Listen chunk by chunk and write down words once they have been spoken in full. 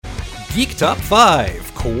Geek Top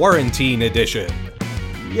 5 Quarantine Edition.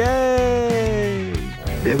 Yay!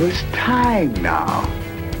 There was time now.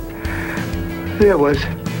 There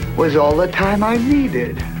was all the time I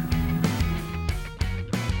needed.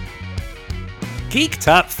 Geek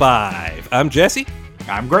Top 5. I'm Jesse.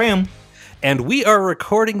 I'm Graham. And we are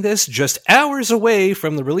recording this just hours away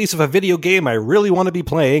from the release of a video game I really want to be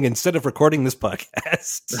playing instead of recording this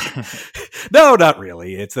podcast. No, not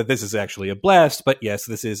really. It's that this is actually a blast, but yes,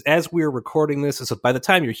 this is, as we're recording this, so by the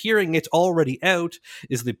time you're hearing it already out,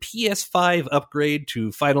 is the PS5 upgrade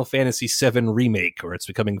to Final Fantasy VII Remake, or it's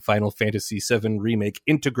becoming Final Fantasy VII Remake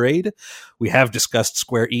Intergrade. We have discussed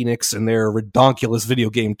Square Enix and their redonkulous video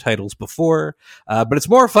game titles before, but it's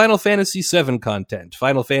more Final Fantasy VII content.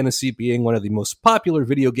 Final Fantasy being one of the most popular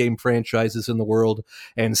video game franchises in the world,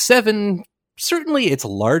 and 7, certainly its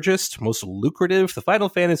largest, most lucrative. The Final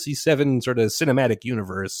Fantasy VII sort of cinematic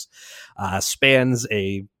universe spans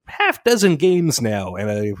a half dozen games now, and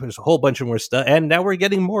there's a whole bunch of more stuff, and now we're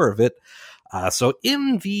getting more of it. So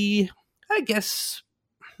in the, I guess,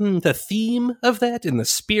 the theme of that, in the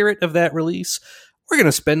spirit of that release, we're going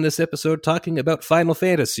to spend this episode talking about Final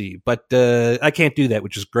Fantasy, but I can't do that,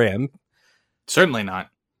 which is Graham. Certainly not.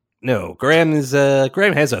 No, Graham has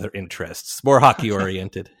other interests, more hockey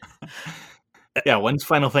oriented. Yeah, when's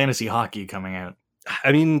Final Fantasy Hockey coming out?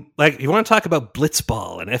 I mean, like, you want to talk about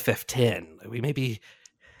Blitzball and FF10? We maybe...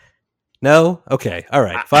 No? Okay, all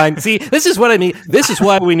right, fine. See, this is what I mean. This is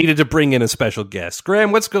why we needed to bring in a special guest.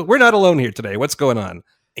 Graham, we're not alone here today. What's going on?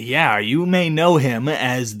 Yeah, you may know him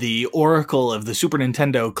as the oracle of the Super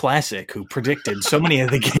Nintendo Classic, who predicted so many of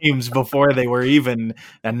the games before they were even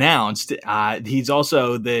announced. He's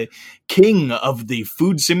also the king of the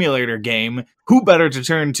food simulator game. Who better to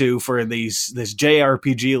turn to for this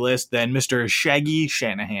JRPG list than Mr. Shaggy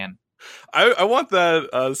Shanahan? I want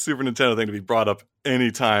that Super Nintendo thing to be brought up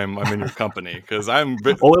anytime I'm in your company, because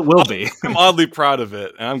it will be. I'm oddly proud of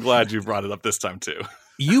it, and I'm glad you brought it up this time too.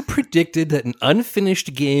 You predicted that an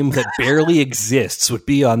unfinished game that barely exists would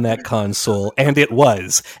be on that console, and it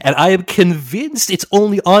was. And I am convinced it's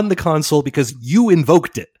only on the console because you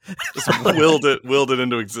invoked it. Just willed it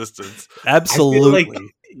into existence. Absolutely. I feel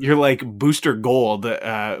like you're like Booster Gold,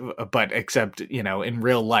 but except, in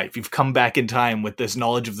real life. You've come back in time with this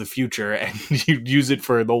knowledge of the future, and you use it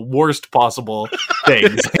for the worst possible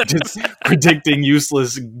things. Just predicting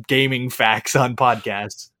useless gaming facts on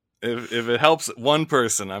podcasts. If it helps one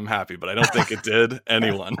person, I'm happy, but I don't think it did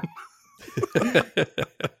anyone.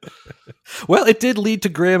 Well, it did lead to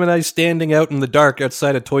Graham and I standing out in the dark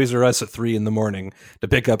outside of Toys R Us at 3 a.m. to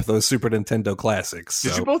pick up those Super Nintendo classics. So.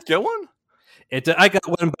 Did you both get one? I got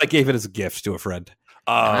one, but I gave it as a gift to a friend.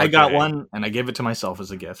 I got one, and I gave it to myself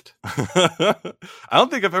as a gift. I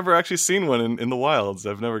don't think I've ever actually seen one in the wilds.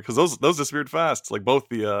 I've never, because those disappeared fast, like both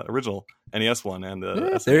the original NES one and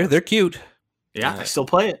the they're cute. Yeah, I still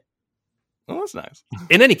play it. Oh, that's nice.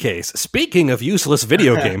 In any case, speaking of useless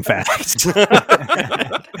video game facts,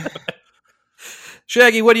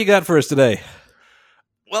 Shaggy, what do you got for us today?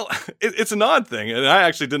 Well, it's an odd thing, and I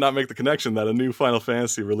actually did not make the connection that a new Final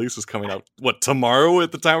Fantasy release is coming out, tomorrow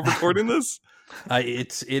at the time of recording this?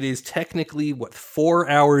 It is technically, 4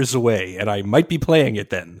 hours away, and I might be playing it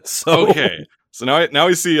then. So. Okay. So now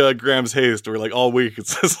we see Graham's haste, where like all week it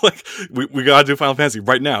says like we gotta do Final Fantasy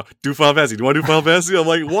right now. Do Final Fantasy. Do you want to do Final Fantasy? I'm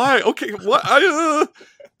like, why? Okay, what?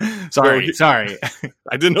 Sorry.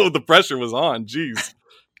 I didn't know the pressure was on. Jeez.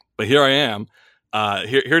 But here I am,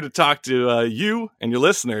 here to talk to you and your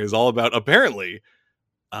listeners all about apparently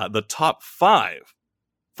the top 5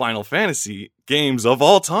 Final Fantasy games of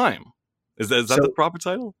all time. Is that the proper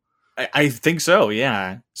title? I think so,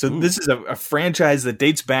 yeah. So This is a franchise that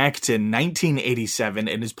dates back to 1987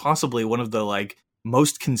 and is possibly one of the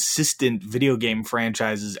most consistent video game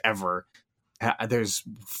franchises ever. There's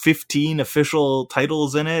 15 official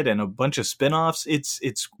titles in it and a bunch of spin-offs.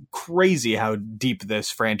 It's crazy how deep this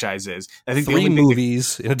franchise is. I think 3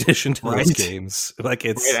 movies in addition to those games.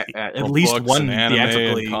 It's at least one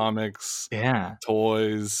theatrically, and comics, yeah,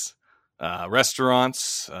 toys,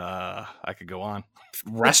 restaurants. I could go on.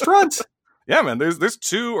 Restaurants? Yeah, man. There's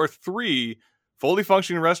 2 or 3 fully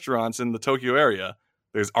functioning restaurants in the Tokyo area.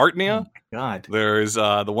 There's Artnia. Oh my God. There's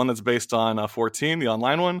the one that's based on 14, the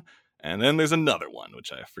online one, and then there's another one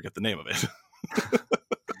which I forget the name of it.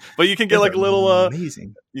 But you can get like a little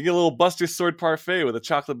amazing. You get a little Buster Sword parfait with a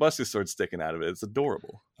chocolate Buster Sword sticking out of it. It's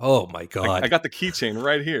adorable. Oh my God. I got the keychain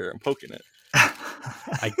right here. I'm poking it.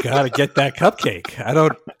 I gotta get that cupcake. I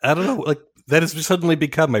don't know. That has suddenly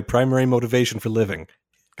become my primary motivation for living.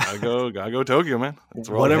 Gotta go Tokyo, man.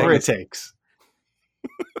 Whatever it takes.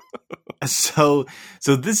 So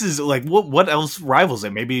this is like what else rivals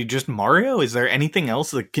it? Maybe just Mario? Is there anything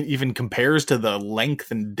else that even compares to the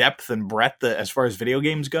length and depth and breadth as far as video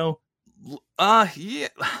games go? Yeah.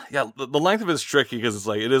 The length of it is tricky because it's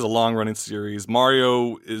like it is a long running series.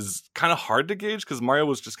 Mario is kind of hard to gauge because Mario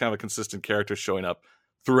was just kind of a consistent character showing up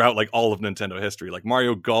throughout like all of Nintendo history. Like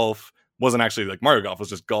Mario Golf wasn't actually like Mario Golf, was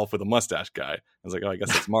just golf with a mustache guy. I was like, oh, I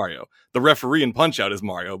guess that's Mario. The referee in Punch Out is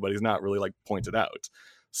Mario, but he's not really like pointed out.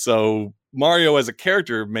 So Mario as a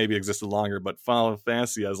character maybe existed longer, but Final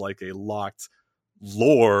Fantasy as like a locked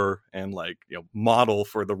lore and like, you know, model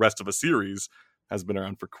for the rest of a series has been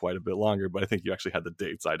around for quite a bit longer. But I think you actually had the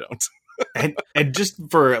dates. I don't. and just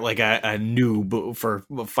for like a noob for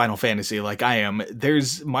Final Fantasy like I am,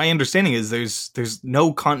 my understanding is there's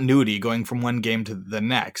no continuity going from one game to the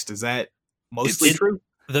next. Is that mostly true?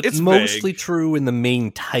 It's mostly true in the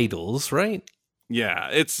main titles, right? Yeah,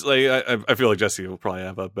 it's like I feel like Jesse will probably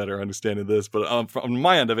have a better understanding of this, but from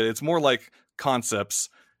my end of it, it's more like concepts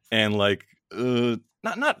and like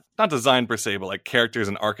not design per se, but like characters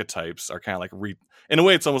and archetypes are kind of like in a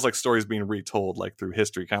way, it's almost like stories being retold like through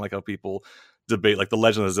history, kind of like how people debate like the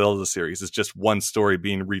Legend of Zelda series is just one story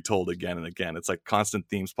being retold again and again. It's like constant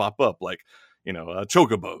themes pop up, like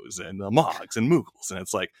chocobos and mogs and moogles, and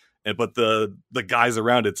it's like. But the guys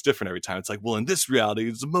around it's different every time. It's like, well, in this reality,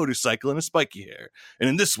 it's a motorcycle and a spiky hair, and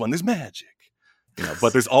in this one, there's magic.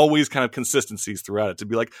 But there's always kind of consistencies throughout it to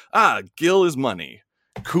be like, Gil is money,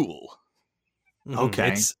 cool.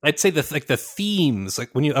 Okay, I'd say the themes,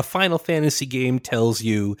 like when a Final Fantasy game tells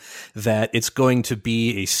you that it's going to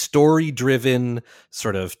be a story-driven,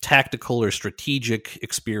 sort of tactical or strategic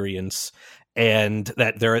experience. And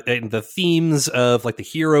that the themes of like the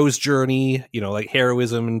hero's journey, like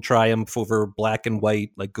heroism and triumph over black and white,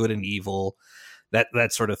 like good and evil,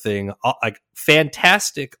 that sort of thing, like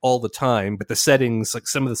fantastic all the time. But the settings, like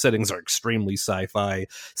some of the settings are extremely sci-fi.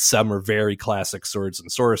 Some are very classic swords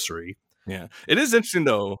and sorcery. Yeah, it is interesting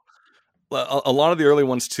though. A lot of the early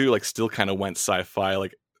ones too, like still kind of went sci-fi,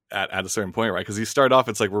 like at a certain point, right? Because you start off,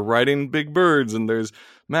 it's like we're riding big birds and there's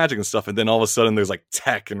magic and stuff, and then all of a sudden there's like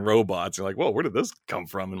tech and robots. You're like, whoa, where did this come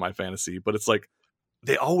from in my fantasy? But it's like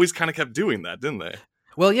they always kind of kept doing that, didn't they?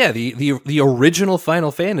 Well, yeah, the original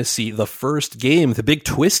Final Fantasy, the first game, the big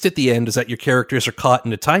twist at the end is that your characters are caught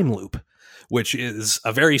in a time loop, which is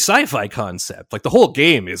a very sci-fi concept. Like the whole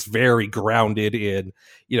game is very grounded in,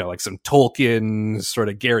 like some Tolkien sort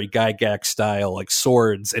of Gary Gygax style, like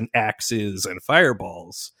swords and axes and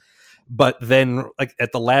fireballs. But then, like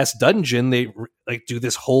at the last dungeon, they like do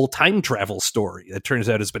this whole time travel story that turns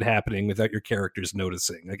out has been happening without your characters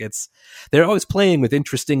noticing. Like they're always playing with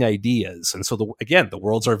interesting ideas, and so the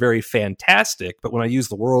worlds are very fantastic. But when I use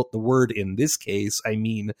the word in this case, I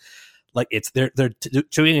mean like they're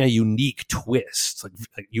doing a unique twist. Like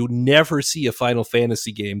you never see a Final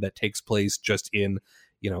Fantasy game that takes place just in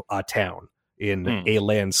a town in a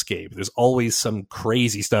landscape. There's always some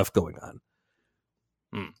crazy stuff going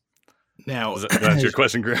on. Now, that's your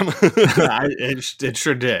question, Graham. It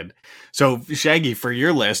sure did. So, Shaggy, for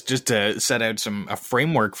your list, just to set out a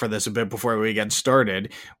framework for this a bit before we get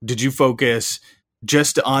started, did you focus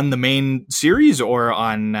just on the main series, or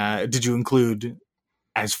on did you include,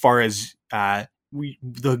 as far as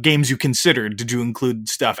the games you considered, did you include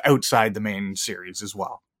stuff outside the main series as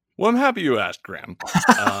well? Well, I'm happy you asked, Graham,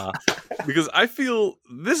 because I feel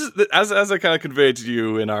this is as I kind of conveyed to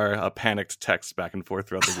you in our panicked text back and forth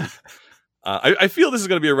throughout the week. I feel this is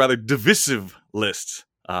going to be a rather divisive list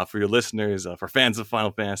for your listeners, for fans of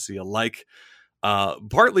Final Fantasy alike.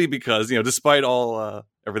 Partly because despite all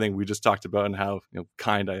everything we just talked about and how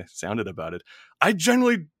kind I sounded about it, I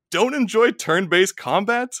generally don't enjoy turn-based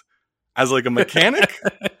combat as like a mechanic.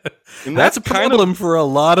 And that's a problem for a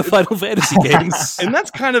lot of Final Fantasy games. And that's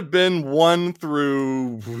kind of been 1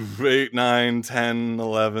 through 8, 9, 10,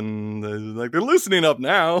 11. Like they're loosening up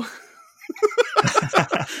now.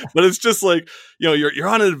 But it's just like, you're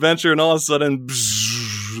on an adventure and all of a sudden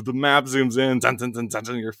the map zooms in, dun, dun, dun, dun,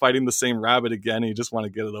 dun, you're fighting the same rabbit again and you just want to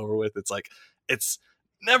get it over with. It's like, it's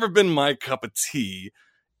never been my cup of tea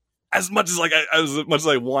as much as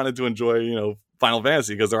I wanted to enjoy, Final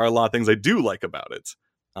Fantasy, because there are a lot of things I do like about it.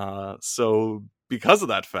 So because of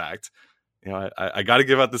that fact, I got to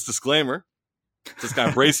give out this disclaimer, just kind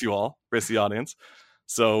of brace you all, brace the audience.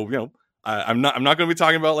 So, I'm not going to be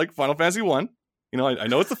talking about like Final Fantasy 1. I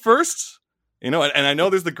know it's the first, and I know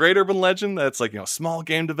there's the great urban legend that's like, a small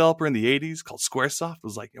game developer in the 80s called Squaresoft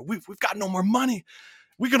was like, we've got no more money.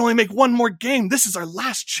 We can only make one more game. This is our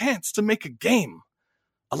last chance to make a game.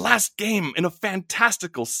 A last game in a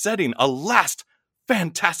fantastical setting. A last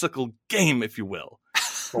fantastical game, if you will.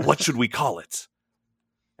 But what should we call it?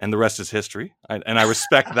 and the rest is history. And I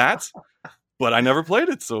respect that, but I never played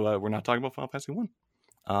it, so we're not talking about Final Fantasy 1.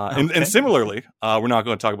 And similarly, we're not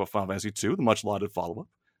going to talk about Final Fantasy 2, the much-lauded follow-up.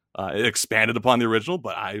 It expanded upon the original,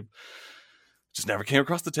 but I just never came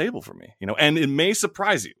across the table for me. And it may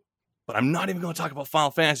surprise you, but I'm not even going to talk about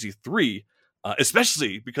Final Fantasy 3,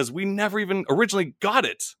 especially because we never even originally got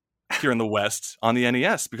it here in the West on the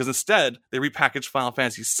NES, because instead they repackaged Final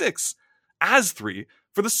Fantasy 6 as 3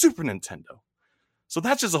 for the Super Nintendo. So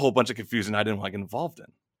that's just a whole bunch of confusion I didn't want to get involved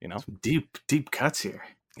in, Some deep cuts here.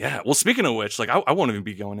 Yeah, well, speaking of which, I won't even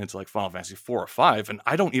be going into Final Fantasy 4 or 5, and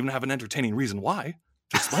I don't even have an entertaining reason why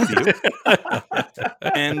to explain to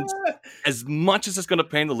you. And as much as it's going to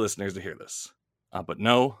pain the listeners to hear this, but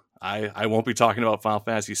no, I won't be talking about Final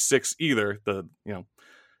Fantasy 6 either.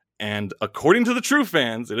 And according to the true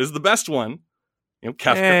fans, it is the best one.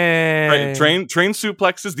 Kefka, train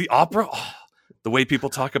suplexes, the opera. Oh, the way people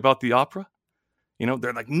talk about the opera,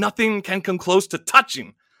 they're like, nothing can come close to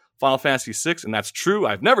touching Final Fantasy 6, and that's true.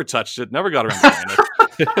 I've never touched it, never got around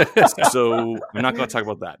to playing it. So I'm not going to talk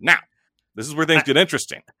about that. Now, this is where things get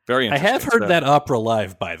interesting. Very interesting. I have heard that opera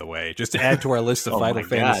live, by the way, just to add to our list of Final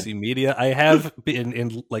Fantasy media. I have been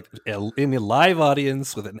in a live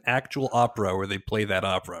audience with an actual opera where they play that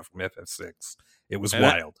opera from FF6. It was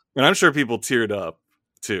wild. And I'm sure people teared up,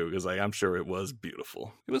 too, because I'm sure it was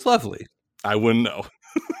beautiful. It was lovely. I wouldn't know.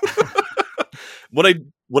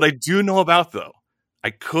 What I do know about, though, I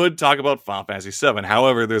could talk about Final Fantasy VII.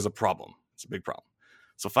 However, there's a problem. It's a big problem.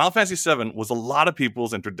 So Final Fantasy VII was a lot of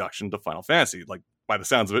people's introduction to Final Fantasy, by the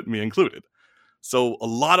sounds of it, me included. So a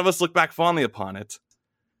lot of us look back fondly upon it.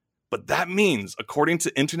 But that means, according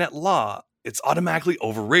to internet law, it's automatically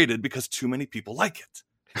overrated because too many people like it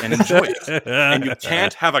and enjoy it. And you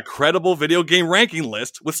can't have a credible video game ranking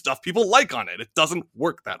list with stuff people like on it. It doesn't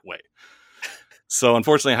work that way. So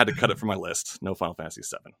unfortunately, I had to cut it from my list. No Final Fantasy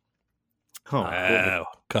VII. Wow.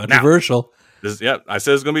 Controversial. Now, I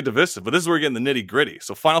said it's going to be divisive, but this is where we're getting the nitty gritty.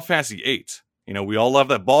 So Final Fantasy VIII, we all love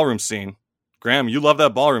that ballroom scene. Graham, you love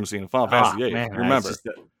that ballroom scene in Final Fantasy VIII. Man, remember?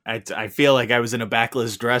 I feel like I was in a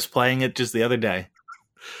backless dress playing it just the other day.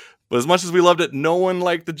 But as much as we loved it, no one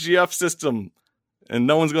liked the GF system. And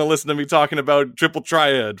no one's going to listen to me talking about Triple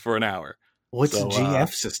Triad for an hour. What's a GF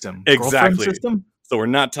system? Exactly. System? So we're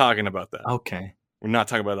not talking about that. Okay. We're not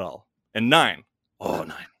talking about it at all. And 9. Oh,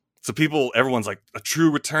 9. So everyone's like, a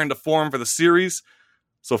true return to form for the series.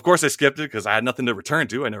 So of course I skipped it because I had nothing to return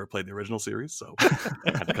to. I never played the original series, so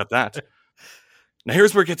I had to cut that. Now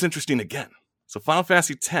here's where it gets interesting again. So Final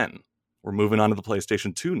Fantasy X, we're moving on to the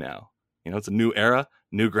PlayStation 2 now. It's a new era,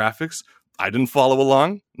 new graphics. I didn't follow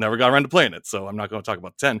along, never got around to playing it, so I'm not going to talk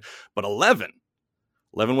about 10. But 11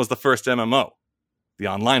 was the first MMO, the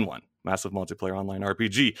online one. Massive multiplayer online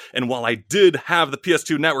RPG. And while I did have the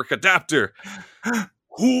PS2 network adapter,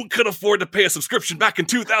 who could afford to pay a subscription back in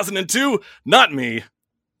 2002? Not me.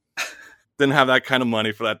 Didn't have that kind of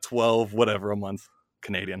money for that 12 whatever a month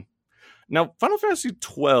Canadian. Now, Final Fantasy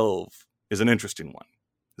 12 is an interesting one.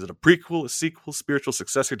 Is it a prequel, a sequel, spiritual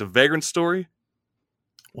successor to Vagrant Story?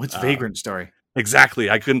 What's Vagrant Story? Exactly.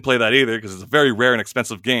 I couldn't play that either because it's a very rare and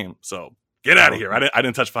expensive game. So get out of here. I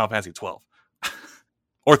didn't touch Final Fantasy 12.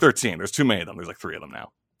 Or 13. There's too many of them. There's 3 of them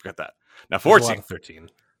now. Forget that. Now 14.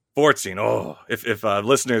 14. Oh, if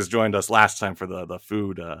listeners joined us last time for the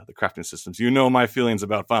food, the crafting systems, my feelings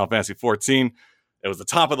about Final Fantasy 14. It was the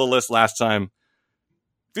top of the list last time.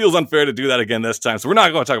 Feels unfair to do that again this time. So we're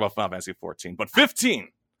not going to talk about Final Fantasy 14. But 15.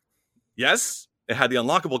 Yes, it had the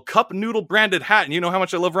unlockable cup noodle branded hat. And you know how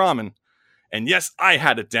much I love ramen. And yes, I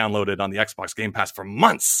had it downloaded on the Xbox Game Pass for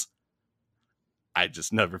months. I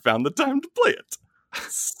just never found the time to play it.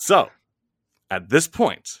 So, at this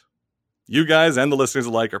point, you guys and the listeners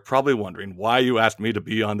alike are probably wondering why you asked me to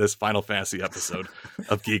be on this Final Fantasy episode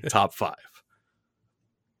of Geek Top 5.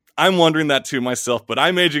 I'm wondering that too myself, but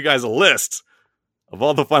I made you guys a list of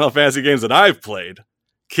all the Final Fantasy games that I've played,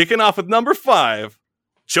 kicking off with number 5,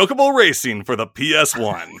 Chocobo Racing for the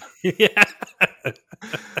PS1. Yeah.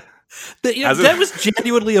 That was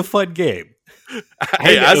genuinely a fun game.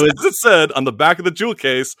 Hey, as it said on the back of the jewel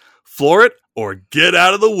case, floor it or get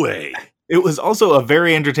out of the way. It was also a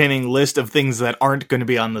very entertaining list of things that aren't going to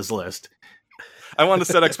be on this list. I want to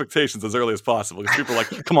set expectations as early as possible because people are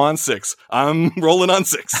like, come on, 6. I'm rolling on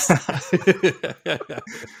 6.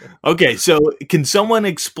 Okay, so can someone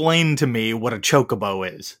explain to me what a chocobo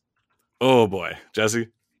is? Oh boy, Jesse?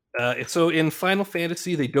 So in Final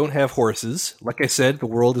Fantasy, they don't have horses. Like I said, the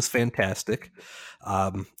world is fantastic.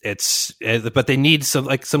 But they need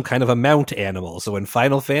some kind of a mount animal. So in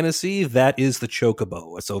Final Fantasy, that is the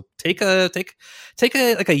chocobo. So take a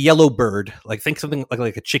like a yellow bird, like think something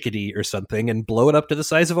like a chickadee or something, and blow it up to the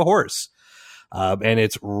size of a horse. And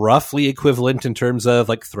it's roughly equivalent in terms of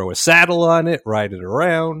like throw a saddle on it, ride it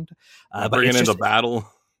around, bring it into battle.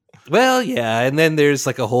 Well, yeah, and then there's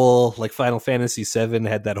like a whole like Final Fantasy VII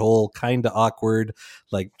had that whole kind of awkward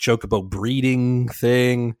like chocobo breeding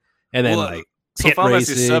thing, and then so Final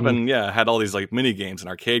Fantasy VII, had all these like mini games and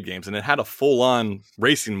arcade games, and it had a full on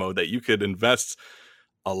racing mode that you could invest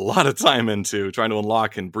a lot of time into trying to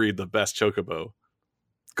unlock and breed the best chocobo,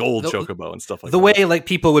 gold chocobo, and stuff like the that. way like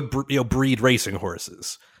people would breed racing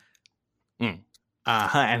horses. And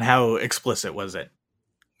how explicit was it?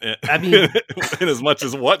 I mean, in as much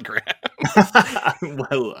as what, Graham?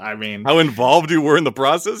 Well, I mean, how involved you were in the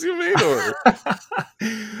process, you mean? Or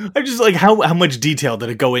I'm just like, how much detail did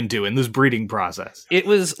it go into in this breeding process? It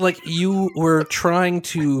was like you were trying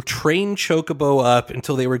to train chocobo up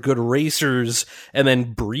until they were good racers, and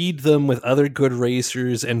then breed them with other good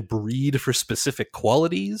racers and breed for specific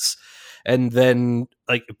qualities. And then,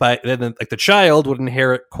 the child would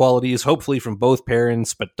inherit qualities, hopefully from both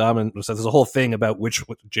parents, but dominant. So there's a whole thing about which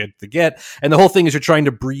to get, and the whole thing is you're trying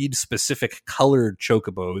to breed specific colored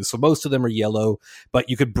chocobos. So most of them are yellow,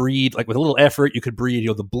 but you could breed with a little effort. You could breed,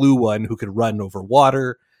 the blue one who could run over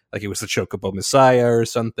water, like it was the Chocobo Messiah or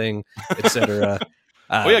something, etc.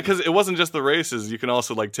 because it wasn't just the races. You can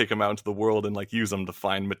also take them out into the world and use them to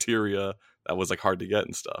find materia that was hard to get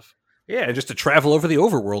and stuff. Yeah, just to travel over the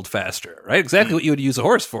overworld faster, right? Exactly what you would use a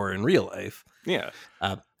horse for in real life. Yeah.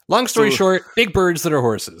 Long story short, big birds that are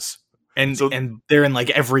horses. And they're in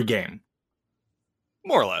every game.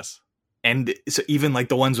 More or less. And so even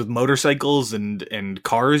the ones with motorcycles and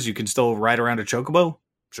cars, you can still ride around a chocobo?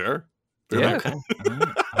 Sure. Yeah. Okay.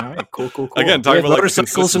 All right. Cool. Again, talking about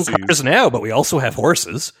motorcycles and cars now, but we also have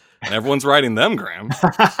horses. And everyone's riding them, Graham.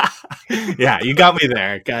 Yeah, you got me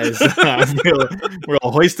there, guys. We're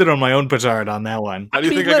all hoisted on my own petard on that one. How do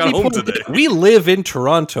you think I got home today? We live in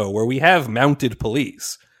Toronto where we have mounted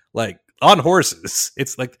police, on horses.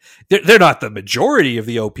 It's they're not the majority of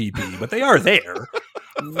the OPP, but they are there.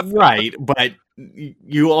 Right, but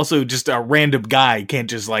you also just a random guy can't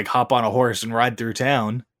just hop on a horse and ride through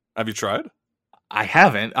town. Have you tried? I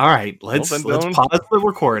haven't. All right, let's pause the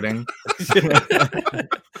recording.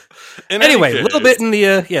 Anyway, a little bit in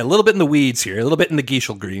the weeds here, a little bit in the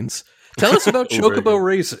Geishel greens. Tell us about Chocobo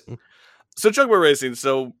Racing. So Chocobo Racing,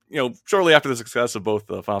 shortly after the success of both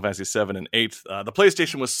Final Fantasy VII and VIII, the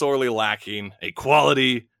PlayStation was sorely lacking a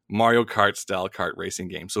quality Mario Kart-style kart racing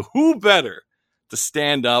game. So who better to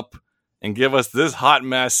stand up and give us this hot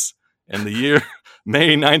mess in the year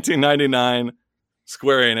May 1999?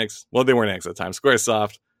 Square Enix, well, they weren't Enix at the time,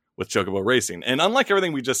 Squaresoft with Chocobo Racing. And unlike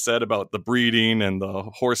everything we just said about the breeding and the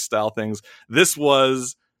horse-style things, this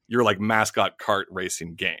was your mascot kart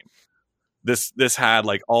racing game. This had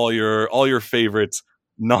all your favorite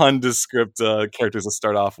nondescript characters to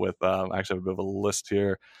start off with. I actually have a bit of a list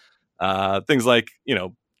here. Things like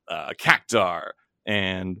Cactar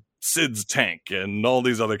and Sid's tank and all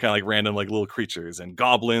these other kind of random little creatures and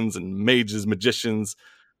goblins and mages, magicians.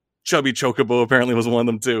 Chubby Chocobo apparently was one of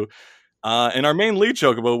them too. And our main lead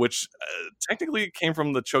Chocobo, which technically came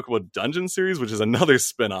from the Chocobo Dungeon series, which is another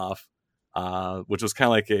spin-off, which was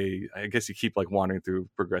kind of I guess you keep wandering through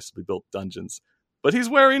progressively built dungeons. But he's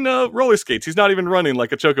wearing roller skates. He's not even running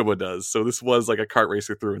like a Chocobo does. So this was a kart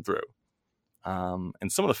racer through and through.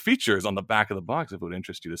 And some of the features on the back of the box, if it would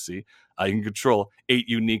interest you to see, you can control 8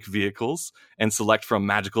 unique vehicles and select from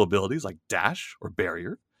magical abilities like Dash or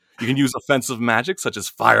Barrier. You can use offensive magic such as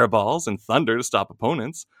fireballs and thunder to stop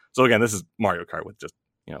opponents. So again, this is Mario Kart with just,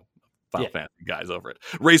 Final Fantasy guys over it.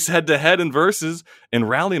 Race head-to-head and versus in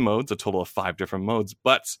rally modes, a total of 5 different modes.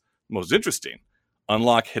 But most interesting,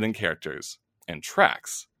 unlock hidden characters and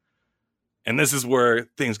tracks. And this is where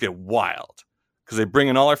things get wild. Because they bring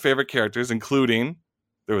in all our favorite characters, including,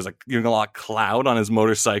 you can unlock Cloud on his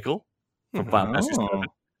motorcycle from Final Fantasy VII.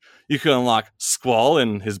 You can unlock Squall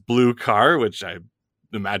in his blue car, which I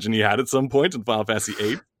imagine he had at some point in Final Fantasy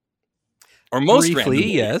VIII. Or most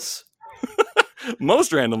randomly, yes.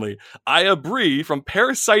 Most randomly, Aya Bree from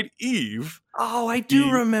Parasite Eve. Oh, I do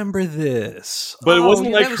remember this. But it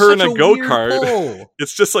wasn't her in a go-kart.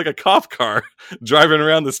 It's just a cop car driving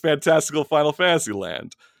around this fantastical Final Fantasy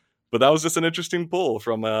land. But that was just an interesting pull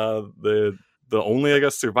from the only, I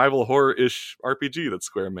guess, survival horror-ish RPG that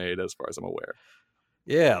Square made, as far as I'm aware.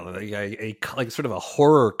 Yeah, a sort of a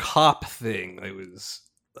horror cop thing. It was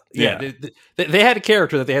Yeah, they had a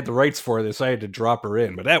character that they had the rights for. They decided to drop her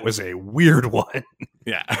in, but that was a weird one.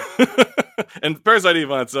 Yeah. And Parasite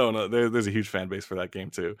Eve on its own, there's a huge fan base for that game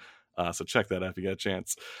too. So check that out if you get a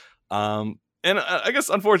chance. And I guess,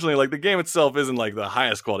 unfortunately, like the game itself isn't like the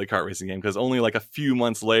highest quality kart racing game, because only like a few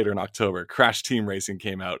months later in October, Crash Team Racing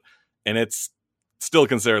came out, and it's still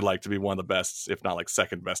considered like to be one of the best, if not like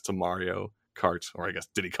second best to Mario Kart, or I guess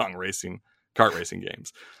Diddy Kong Racing kart racing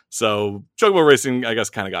games. So Chocobo Racing, I guess,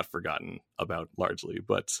 kind of got forgotten about largely,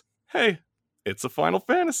 but hey, it's a Final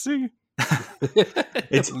Fantasy.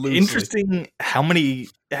 It's interesting how many,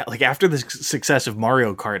 like after the success of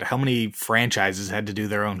Mario Kart, how many franchises had to do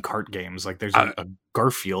their own kart games. Like there's a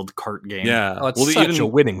Garfield kart game. Yeah, it's such a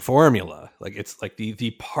winning formula. Like it's like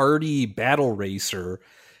the party battle racer.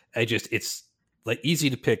 It's like easy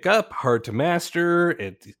to pick up, hard to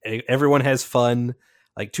master. Everyone has fun.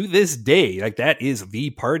 Like to this day, like that is the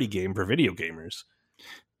party game for video gamers.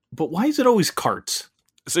 But why is it always karts?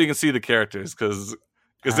 So you can see the characters, because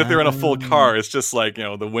if they're in a full car, it's just like,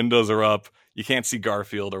 the windows are up. You can't see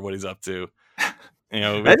Garfield or what he's up to.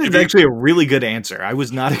 That is actually a really good answer. I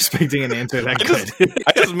was not expecting an answer that good.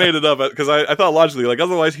 I just made it up because I thought logically, like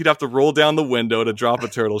otherwise he'd have to roll down the window to drop a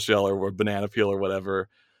turtle shell or a banana peel or whatever,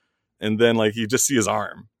 and then like you just see his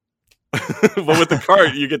arm. But with the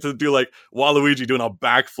cart, you get to do like Waluigi doing a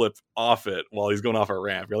backflip off it while he's going off a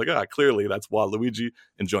ramp. You're like, clearly that's Waluigi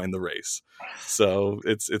enjoying the race. So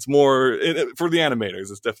it's more for the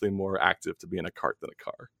animators. It's definitely more active to be in a cart than a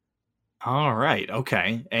car. All right,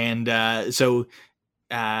 okay. And so,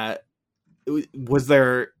 was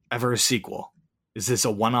there ever a sequel? Is this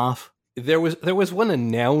a one-off? There was one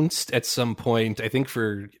announced at some point, I think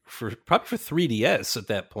for probably for 3DS at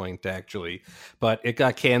that point, actually, but it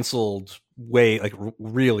got canceled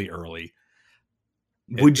really early.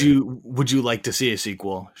 Would you like to see a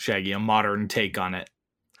sequel, Shaggy? A modern take on it?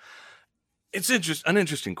 It's an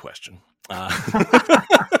interesting question.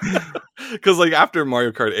 Because like after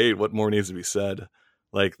Mario Kart 8, what more needs to be said?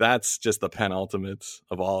 Like that's just the penultimate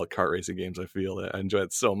of all kart racing games. I feel I enjoy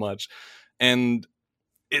it so much, and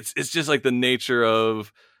it's just like the nature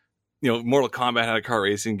of, Mortal Kombat had a kart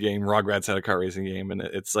racing game, Rugrats had a kart racing game, and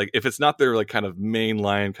it's like if it's not their like kind of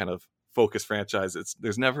mainline kind of focus franchise,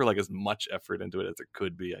 there's never like as much effort into it as there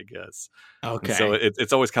could be, I guess. Okay. And so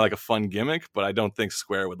it's always kind of like a fun gimmick, but I don't think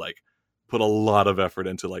Square would like put a lot of effort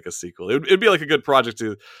into like a sequel. It'd be like a good project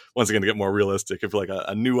to, once again, to get more realistic. If like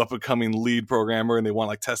a new up and coming lead programmer and they want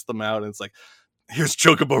to like test them out, and it's like, here's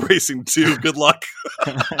Chocobo Racing 2. Good luck.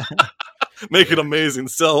 Make it amazing.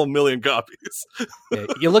 Sell 1 million copies. Yeah,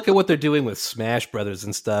 you look at what they're doing with Smash Brothers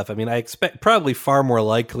and stuff. I mean, I expect probably far more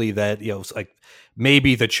likely that, like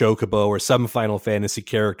maybe the Chocobo or some Final Fantasy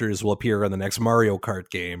characters will appear on the next Mario Kart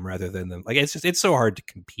game rather than them. Like it's so hard to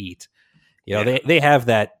compete. They have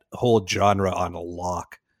that whole genre on a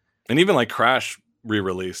lock. And even like Crash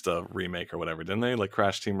re-released a remake or whatever, didn't they? Like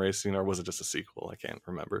Crash Team Racing, or was it just a sequel? I can't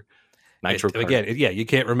remember. Nitro Kart. Again, you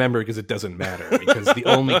can't remember because it doesn't matter, because the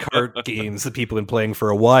only kart games that people have been playing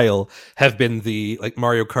for a while have been the like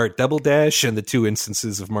Mario Kart Double Dash and the 2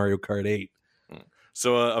 instances of Mario Kart 8.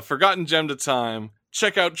 So a forgotten gem to time.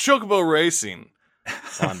 Check out Chocobo Racing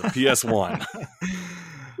on the PS1.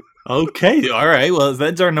 Okay, all right. Well,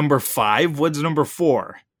 that's our number 5. What's number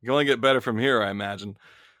 4? You can only get better from here, I imagine.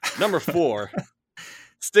 Number 4,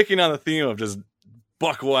 sticking on the theme of just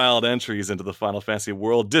buck wild entries into the Final Fantasy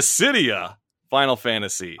world, Dissidia Final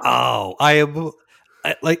Fantasy. Oh, I am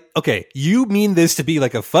like, okay, you mean this to be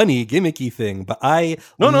like a funny, gimmicky thing, but I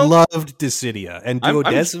loved Dissidia and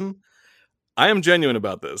Duodecim. I am genuine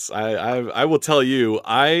about this. I will tell you.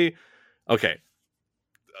 I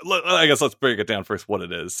guess let's break it down first. What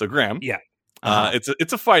it is. So, Graham,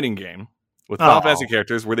 it's a fighting game with Final Fantasy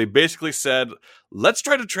characters where they basically said, let's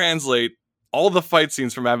try to translate all the fight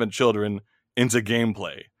scenes from Advent Children into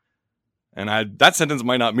gameplay. And that sentence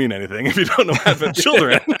might not mean anything if you don't know Advent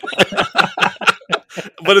Children.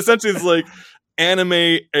 But essentially it's like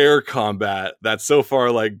anime air combat that so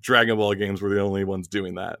far like Dragon Ball games were the only ones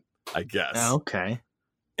doing that, I guess. Okay.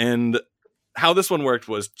 And how this one worked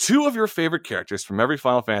was 2 of your favorite characters from every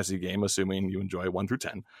Final Fantasy game, assuming you enjoy 1 through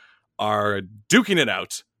 10, are duking it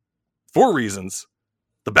out for reasons.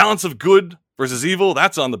 The balance of good versus evil,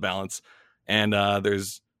 that's on the balance. And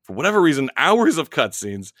there's, for whatever reason, hours of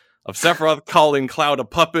cutscenes of Sephiroth calling Cloud a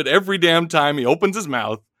puppet every damn time he opens his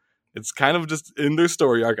mouth. It's kind of just in their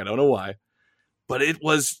story arc. I don't know why. But it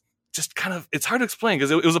was just kind of, it's hard to explain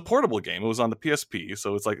because it was a portable game. It was on the PSP.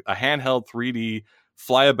 So it's like a handheld 3D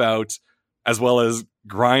fly about, as well as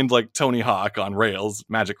grind like Tony Hawk on rails,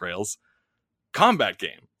 magic rails, combat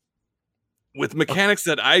game. with mechanics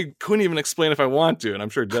that I couldn't even explain if I want to, and I'm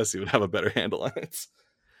sure Jesse would have a better handle on it.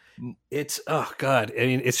 It's, oh god, I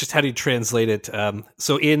mean, it's just, how do you translate it?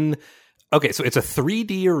 So it's a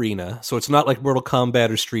 3D arena, so it's not like Mortal Kombat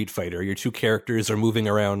or Street Fighter. Your two characters are moving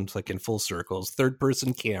around like in full circles, third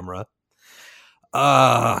person camera.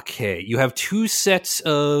 Okay, you have two sets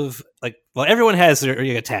of, like, well, everyone has their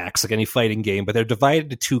attacks like any fighting game, but they're divided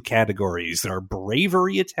into two categories. There are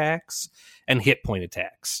bravery attacks and hit point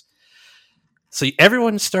attacks. So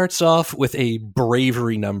everyone starts off with a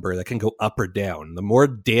bravery number that can go up or down. The more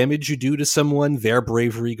damage you do to someone, their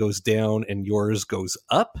bravery goes down and yours goes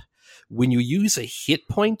up. When you use a hit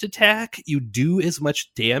point attack, you do as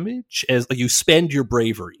much damage as, like, you spend your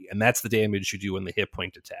bravery, and that's the damage you do in the hit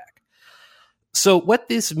point attack. So what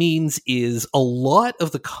this means is a lot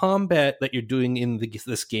of the combat that you're doing in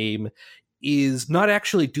this game is not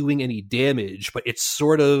actually doing any damage, but it's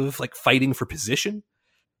sort of like fighting for position.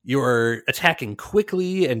 You're attacking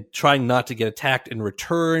quickly and trying not to get attacked in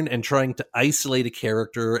return, and trying to isolate a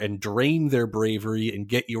character and drain their bravery and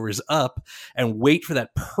get yours up and wait for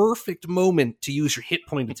that perfect moment to use your hit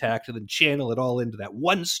point attack to then channel it all into that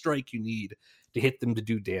one strike you need to hit them to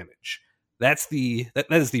do damage. That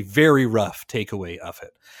is the very rough takeaway of it.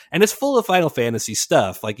 And it's full of Final Fantasy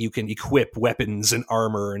stuff. Like, you can equip weapons and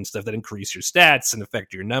armor and stuff that increase your stats and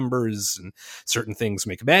affect your numbers. And certain things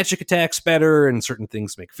make magic attacks better, and certain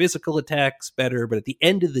things make physical attacks better. But at the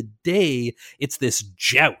end of the day, it's this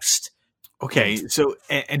joust. Okay, so,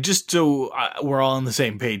 and just so we're all on the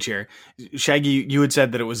same page here, Shaggy, you had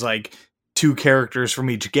said that it was like 2 characters from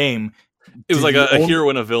each game. It was like a hero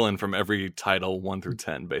and a villain from every title, 1 through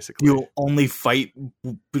 10, basically. You only fight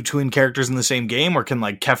between characters in the same game, or can,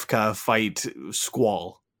 like, Kefka fight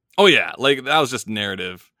Squall? Oh yeah, like, that was just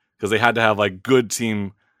narrative, because they had to have, like, good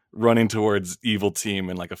team running towards evil team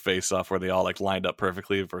in, like, a face-off where they all, like, lined up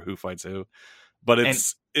perfectly for who fights who. But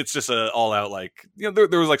it's just a all out, like, you know,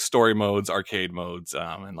 there was, like, story modes, arcade modes,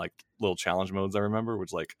 and, like, little challenge modes, I remember,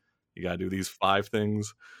 which, like, you gotta do these 5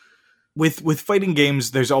 things. With fighting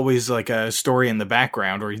games, there's always, like, a story in the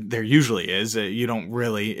background, or there usually is. You don't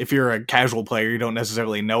really, if you're a casual player, you don't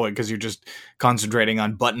necessarily know it because you're just concentrating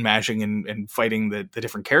on button mashing and fighting the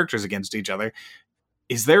different characters against each other.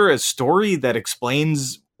 Is there a story that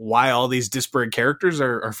explains why all these disparate characters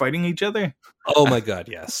are fighting each other? Oh my god,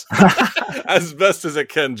 yes. As best as it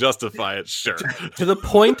can justify it, sure. To the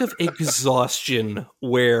point of exhaustion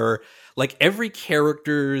where, like, every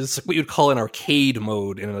character's what you'd call an arcade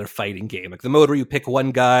mode in another fighting game. Like the mode where you pick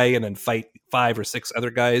one guy and then fight 5 or 6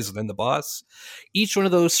 other guys and then the boss. Each one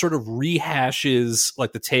of those sort of rehashes,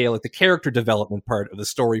 like, the tale, like the character development part of the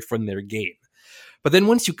story from their game. But then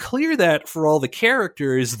once you clear that for all the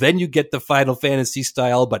characters, then you get the Final Fantasy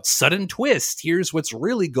style, but sudden twist. Here's what's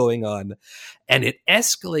really going on. And it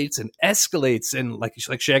escalates and escalates. And like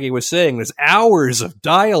Shaggy was saying, there's hours of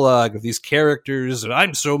dialogue of these characters. And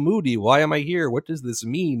I'm so moody. Why am I here? What does this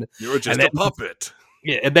mean? You're just a puppet.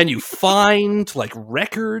 Yeah, and then you find, like,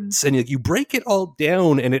 records, and you break it all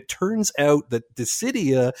down, and it turns out that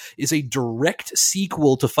Dissidia is a direct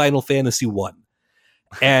sequel to Final Fantasy 1.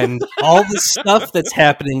 And all the stuff that's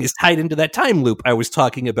happening is tied into that time loop I was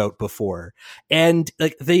talking about before. And,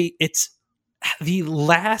 like, it's the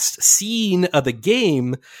last scene of the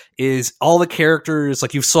game is all the characters,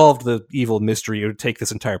 like, you've solved the evil mystery. It would take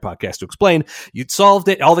this entire podcast to explain. You'd solved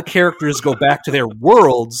it. All the characters go back to their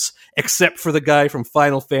worlds, except for the guy from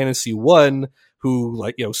Final Fantasy 1 who,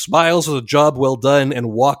 like, you know, smiles with a job well done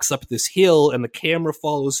and walks up this hill, and the camera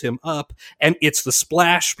follows him up, and it's the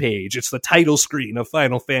splash page. It's the title screen of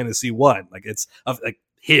Final Fantasy 1. Like, it's of, like,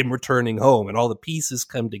 him returning home, and all the pieces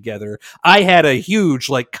come together. I had a huge,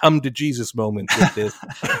 like, come to Jesus moment with this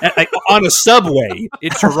on a subway in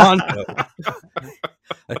Toronto.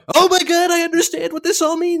 Like, oh my god, I understand what this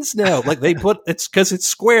all means now. Like, it's because it's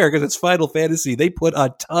Square, because it's Final Fantasy. They put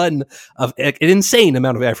a ton of, an insane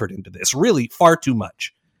amount of effort into this. Really, far too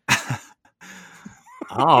much.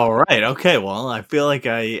 All right. Okay. Well, I feel like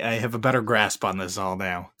I have a better grasp on this all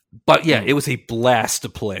now. But yeah, it was a blast to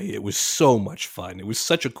play. It was so much fun. It was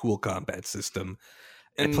such a cool combat system.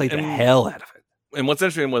 I played the hell out of it. And what's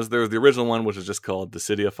interesting was there was the original one, which was just called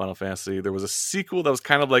Dissidia Final Fantasy. There was a sequel that was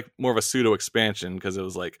kind of like more of a pseudo expansion, because it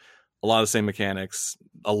was like a lot of the same mechanics,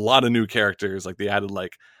 a lot of new characters. Like, they added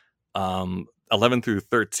like 11 through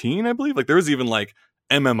 13, I believe. Like, there was even like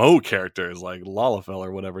MMO characters like Lalafell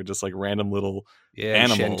or whatever, just like random little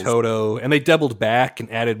animals. Shantoto. And they doubled back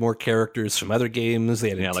and added more characters from other games.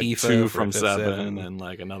 They added like Tifa 2 from 7 and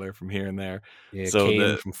like another from here and there. Yeah, so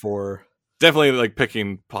Kane from 4. definitely like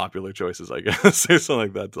picking popular choices, I guess, or something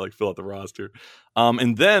like that to like fill out the roster.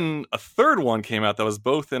 And then a third one came out that was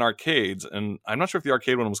both in arcades, and I'm not sure if the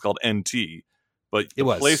arcade one was called NT, but the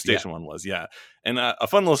PlayStation one was, yeah. And a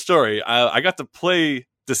fun little story, I got to play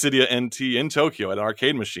Dissidia NT in Tokyo at an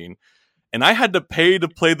arcade machine, and I had to pay to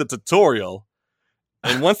play the tutorial.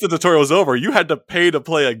 And once the tutorial was over, you had to pay to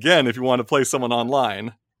play again if you wanted to play someone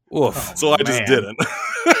online. Oof. So I just didn't.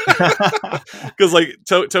 Because like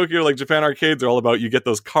Tokyo, like Japan arcades are all about you get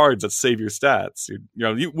those cards that save your stats.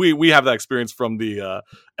 We have that experience from the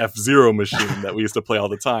F-Zero machine that we used to play all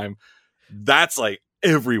the time. That's like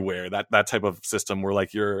everywhere. That type of system where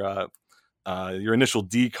like your initial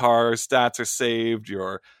D-car stats are saved,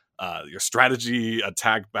 your strategy,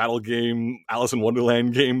 attack, battle game, Alice in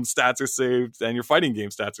Wonderland game stats are saved, and your fighting game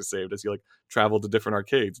stats are saved as you like travel to different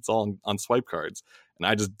arcades. It's all on swipe cards, and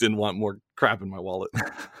I just didn't want more crap in my wallet.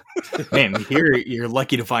 Man, here you're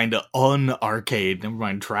lucky to find an arcade. Never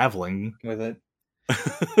mind traveling with it.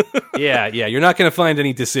 Yeah, you're not going to find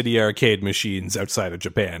any Dissidia arcade machines outside of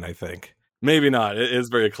Japan, I think. Maybe not. It is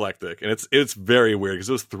very eclectic, and it's very weird because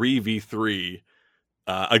it was 3v3.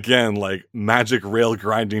 Again, like magic rail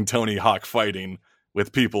grinding Tony Hawk fighting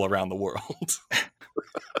with people around the world.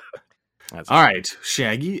 All right,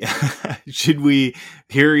 Shaggy. Should we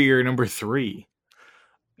hear your number 3?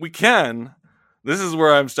 We can. This is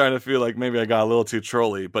where I'm starting to feel like maybe I got a little too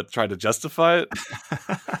trolly, but tried to justify it.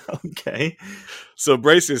 Okay. So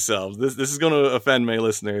brace yourselves. This is going to offend my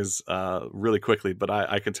listeners really quickly, but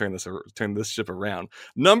I can turn this ship around.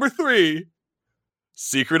 Number 3.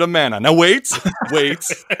 Secret of Mana. Now wait.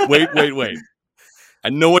 I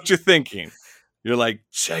know what you're thinking. You're like,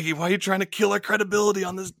 Shaggy, why are you trying to kill our credibility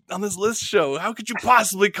on this list show? How could you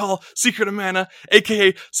possibly call Secret of Mana,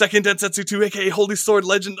 aka Second Densetsu 2, aka Holy Sword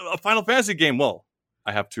Legend, a Final Fantasy game? Well,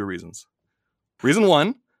 I have 2 reasons. Reason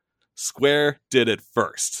 1, Square did it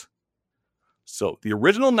first. So the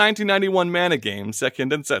original 1991 Mana game,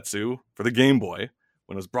 Second Densetsu, for the Game Boy,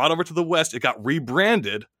 when it was brought over to the West, it got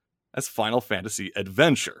rebranded as Final Fantasy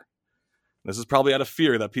Adventure. This is probably out of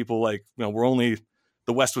fear that people like,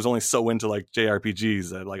 the West was only so into like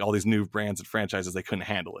JRPGs that like all these new brands and franchises, they couldn't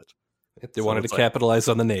handle it. They wanted to capitalize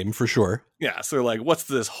on the name for sure. Yeah, so they're like, what's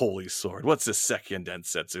this Holy Sword? What's this Second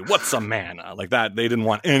Densetsu? What's a Mana? Like that, they didn't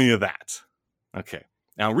want any of that. Okay.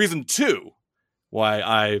 Now, reason 2 why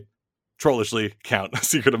I trollishly count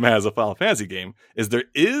Secret of Mana as a Final Fantasy game is there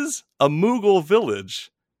is a Moogle village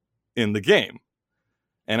in the game.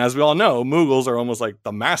 And as we all know, Moogles are almost like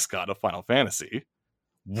the mascot of Final Fantasy.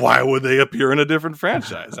 Why would they appear in a different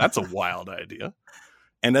franchise? That's a wild idea.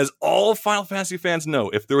 And as all Final Fantasy fans know,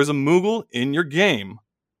 if there is a Moogle in your game,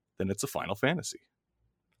 then it's a Final Fantasy.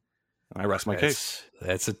 And I rest my case.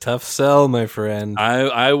 That's a tough sell, my friend.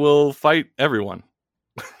 I will fight everyone.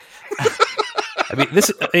 I mean,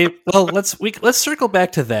 let's circle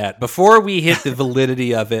back to that before we hit the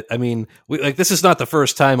validity of it. I mean, this is not the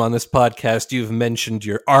first time on this podcast you've mentioned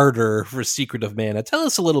your ardor for Secret of Mana. Tell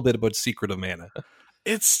us a little bit about Secret of Mana.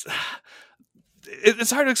 It's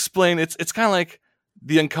hard to explain. It's kind of like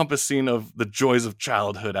the encompassing of the joys of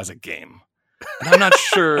childhood as a game, and I'm not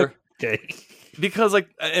sure. Okay. Because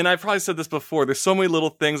and I've probably said this before. There's so many little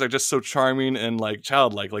things that are just so charming and like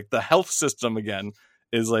childlike. Like the health system again.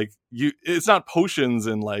 Is like it's not potions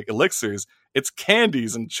and like elixirs, it's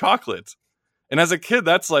candies and chocolate. And as a kid,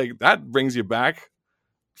 that brings you back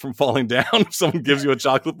from falling down if someone gives you a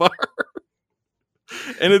chocolate bar.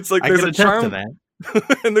 And it's like there's a charm to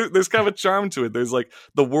that. And there's kind of a charm to it. There's like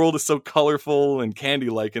the world is so colorful and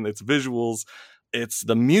candy-like in its visuals. It's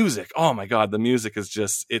the music. Oh my god, the music is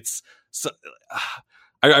just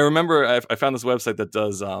I remember I found this website that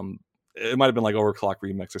does it might have been like Overclock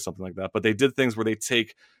Remix or something like that, but they did things where they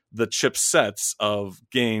take the chipsets of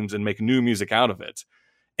games and make new music out of it.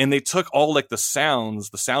 And they took all like the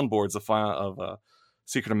soundboards of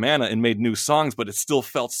Secret of Mana and made new songs, but it still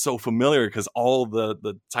felt so familiar because all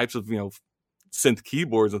the types of, synth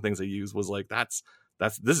keyboards and things they use was like, this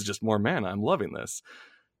is just more Mana. I'm loving this.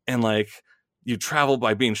 And like, you travel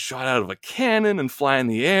by being shot out of a cannon and fly in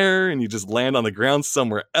the air and you just land on the ground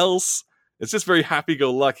somewhere else. It's just very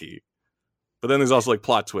happy-go-lucky. But then there's also like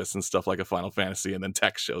plot twists and stuff like a Final Fantasy, and then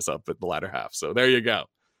text shows up at the latter half. So there you go.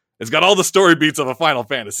 It's got all the story beats of a Final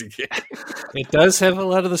Fantasy game. It does have a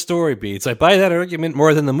lot of the story beats. I buy that argument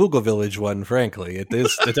more than the Moogle Village one, frankly. It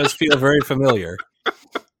does feel very familiar.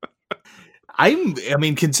 I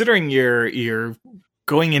mean, considering you're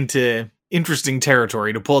going into interesting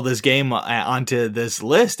territory to pull this game onto this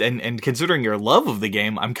list, and considering your love of the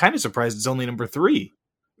game, I'm kind of surprised it's only number 3.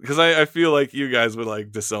 Because I feel like you guys would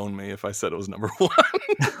like disown me if I said it was number 1.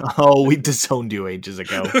 Oh, we disowned you ages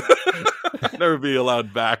ago. I'd never be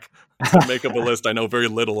allowed back to make up a list I know very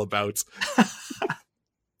little about.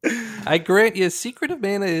 I grant you, Secret of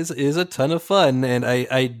Mana is a ton of fun, and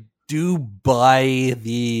I do buy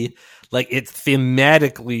the, like, it's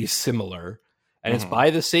thematically similar, and it's by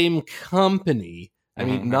the same company. I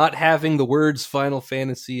mean, not having the words Final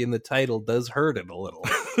Fantasy in the title does hurt it a little.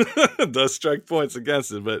 It does strike points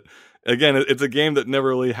against it, but again, it's a game that never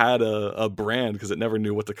really had a brand because it never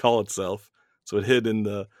knew what to call itself. So it hid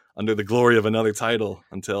under the glory of another title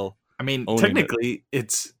until... I mean, technically,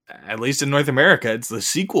 it's, at least in North America, it's the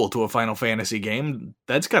sequel to a Final Fantasy game.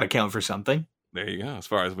 That's got to count for something. There you go, as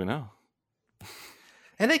far as we know.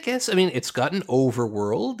 And I guess, I mean, it's got an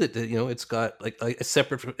overworld. It's got like a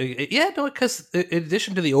separate... because in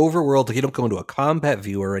addition to the overworld, like, you don't go into a combat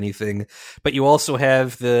view or anything, but you also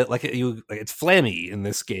have it's Flammy in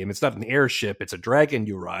this game. It's not an airship, it's a dragon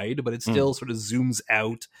you ride, but it still sort of zooms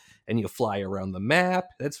out and you fly around the map.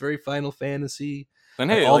 That's very Final Fantasy. And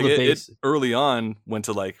hey, it early on went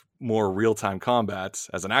to like more real-time combat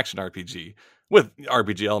as an action RPG with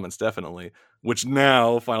RPG elements, definitely, which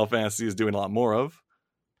now Final Fantasy is doing a lot more of.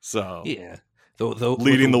 So yeah, though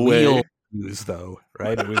leading the way, though,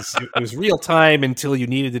 right? It was real time until you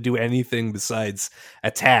needed to do anything besides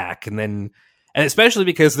attack, and especially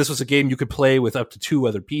because this was a game you could play with up to 2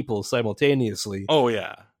 other people simultaneously. Oh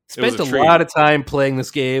yeah, spent a lot of time playing this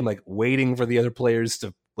game, like waiting for the other players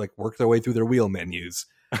to like work their way through their wheel menus.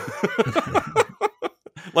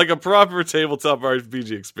 Like a proper tabletop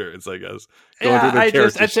RPG experience, I guess. I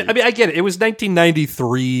get it. It was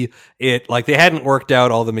 1993. They hadn't worked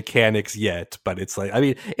out all the mechanics yet, but it's like, I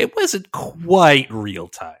mean, it wasn't quite real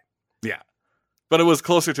time. Yeah, but it was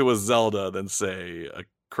closer to a Zelda than, say, a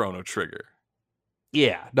Chrono Trigger.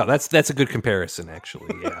 Yeah, no, that's a good comparison,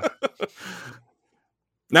 actually. Yeah.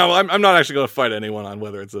 Now, I'm not actually going to fight anyone on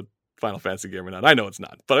whether it's a Final Fantasy game or not. I know it's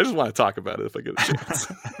not, but I just want to talk about it if I get a chance.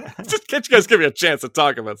 Just can't you guys give me a chance to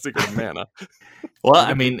talk about Secret of Mana? Well,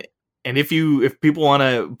 I mean, and if people want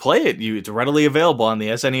to play it, it's readily available on the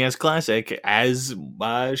SNES Classic, as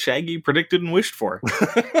Shaggy predicted and wished for.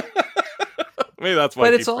 Maybe that's why.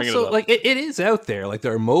 But it's also like it is out there. Like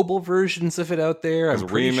there are mobile versions of it out there. There's a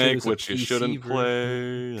remake, which you shouldn't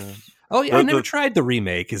play. Yeah. Oh yeah, I never tried the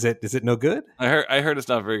remake. Is it no good? I heard it's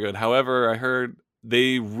not very good. However, I heard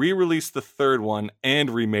they re-released the third one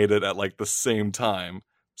and remade it at like the same time.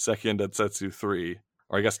 Sekien Densetsu 3.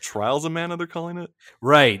 Or I guess Trials of Mana they're calling it.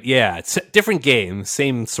 Right, yeah. It's a different game,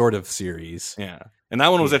 same sort of series. Yeah. And that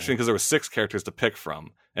one was interesting because there were 6 characters to pick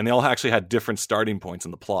from. And they all actually had different starting points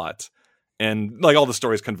in the plot. And like all the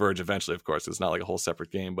stories converge eventually, of course. It's not like a whole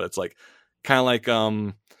separate game, but it's like kind of like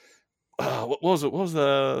what was it? What was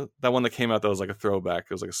that one that came out that was like a throwback?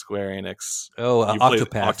 It was like a Square Enix. Oh,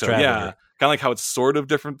 Octopath Traveler. Yeah. Kind of like how it's sort of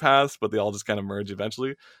different paths, but they all just kind of merge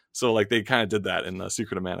eventually. So like they kind of did that in the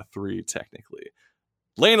Secret of Mana 3, technically.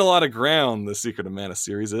 Laying a lot of ground, the Secret of Mana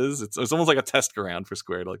series is. It's almost like a test ground for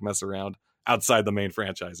Square to like mess around outside the main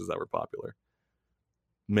franchises that were popular.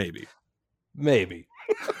 Maybe.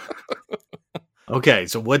 Okay,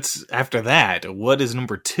 so what's after that? What is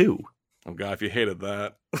number 2? Oh god, if you hated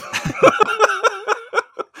that.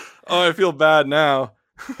 Oh, I feel bad now.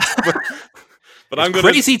 But I'm gonna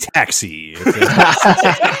Crazy Taxi.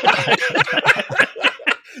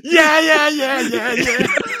 Yeah.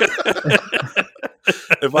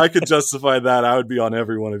 If I could justify that, I would be on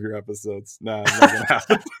every one of your episodes. Nah, it's not gonna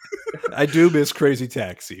happen. I do miss Crazy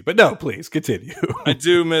Taxi, but no, please continue. I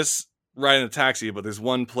do miss riding a taxi, but there's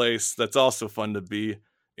one place that's also fun to be.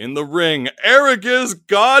 In the Ring. Erica's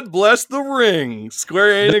God Bless the Ring.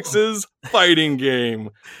 Square Enix's fighting game.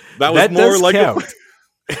 That was more like count.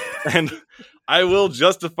 And I will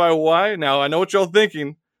justify why. Now, I know what y'all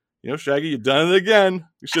thinking. Shaggy, you've done it again.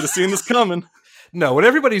 You should have seen this coming. No, what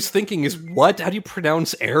everybody's thinking is, what? How do you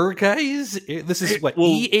pronounce Erica? This is what?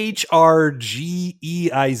 EHRGEIZ,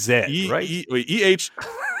 right? EH.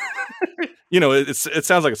 It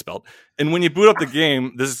sounds like it's spelled. And when you boot up the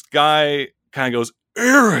game, this guy kind of goes,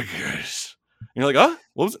 Erica's. And you're like, oh,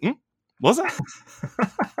 what was it? What was that?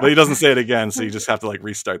 But he doesn't say it again, so you just have to like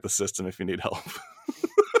restart the system if you need help.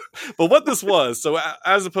 But what this was, so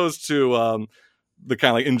as opposed to the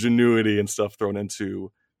kind of like ingenuity and stuff thrown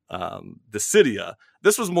into Dissidia,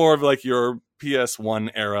 this was more of like your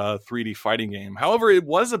PS1 era 3D fighting game. However, it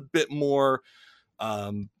was a bit more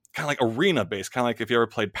kind of like arena based, kind of like if you ever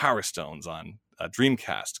played Power Stones on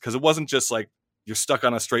Dreamcast, because it wasn't just like you're stuck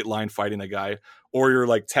on a straight line fighting a guy, or you're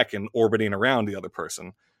like Tekken orbiting around the other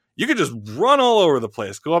person. You could just run all over the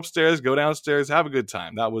place, go upstairs, go downstairs, have a good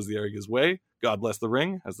time. That was the Erica's way. God bless the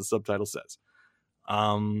ring, as the subtitle says.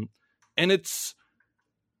 And it's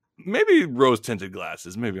maybe rose-tinted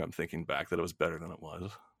glasses. Maybe I'm thinking back that it was better than it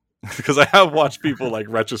was. Because I have watched people like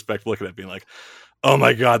retrospect looking at it being like, oh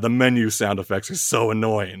my God, the menu sound effects are so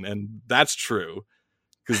annoying. And that's true.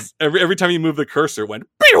 Because every time you move the cursor, it went,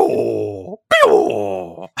 pew,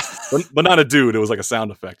 pew. But not a dude. It was like a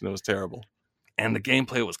sound effect, and it was terrible. And the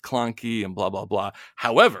gameplay was clunky and blah, blah, blah.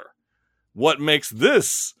 However, what makes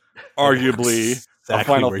this arguably a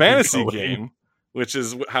Final Fantasy game, which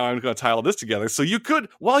is how I'm going to tie all this together. So you could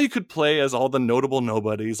play as all the notable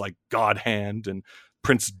nobodies like Godhand and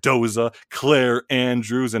Prince Doza, Claire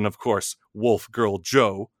Andrews, and of course, Wolf Girl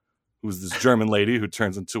Joe, who's this German lady who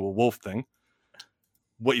turns into a wolf thing.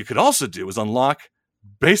 What you could also do is unlock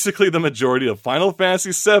basically the majority of Final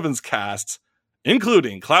Fantasy VII's cast,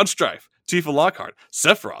 including Cloud Strife, Tifa Lockhart,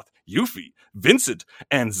 Sephiroth, Yuffie, Vincent,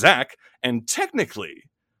 and Zack. And technically,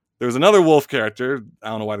 there's another wolf character. I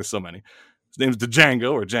don't know why there's so many. His name's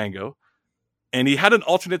Django. And he had an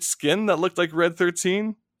alternate skin that looked like Red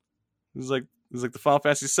 13. He's like the Final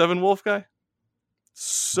Fantasy VII wolf guy.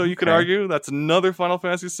 So you could argue that's another Final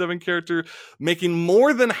Fantasy VII character making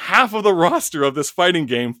more than half of the roster of this fighting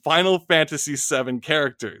game Final Fantasy VII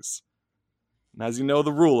characters. And as you know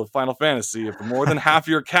the rule of Final Fantasy, if more than half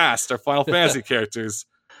your cast are Final Fantasy characters,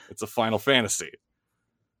 it's a Final Fantasy.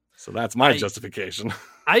 So that's my justification.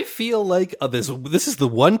 I feel like this is the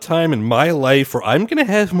one time in my life where I'm going to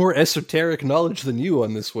have more esoteric knowledge than you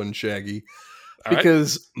on this one, Shaggy.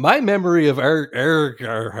 Because my memory of that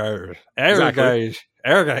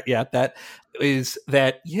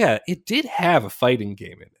it did have a fighting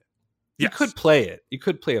game in it. You could play it. You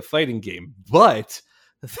could play a fighting game, but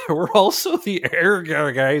there were also the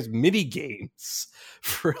guys mini games.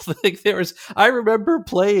 For I remember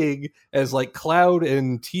playing as like Cloud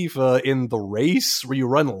and Tifa in the race where you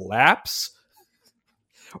run laps,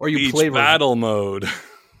 or you Beach play battle mode.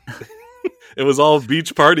 It was all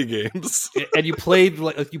beach party games, and you played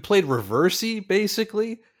Reversi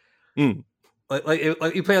basically.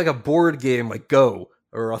 Like you play like a board game like Go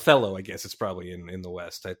or Othello. I guess it's probably in the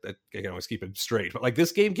West. I can always keep it straight, but like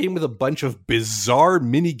this game came with a bunch of bizarre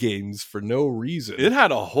mini games for no reason. It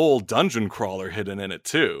had a whole dungeon crawler hidden in it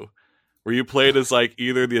too, where you played as like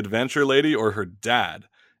either the adventure lady or her dad,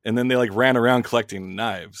 and then they like ran around collecting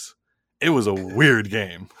knives. It was a weird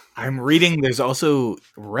game. I'm reading there's also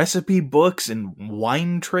recipe books and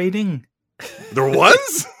wine trading. There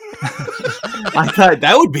was? I thought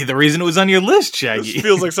that would be the reason it was on your list, Shaggy. This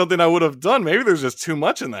feels like something I would have done. Maybe there's just too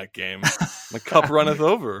much in that game. My cup runneth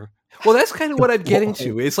over. Well, that's kind of what I'm getting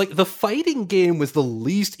to. It's like the fighting game was the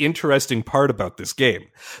least interesting part about this game.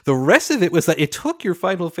 The rest of it was that it took your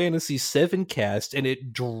Final Fantasy VII cast and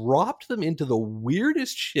it dropped them into the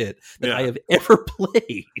weirdest shit that I have ever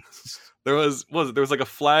played. There was like a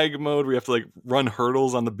flag mode where you have to like run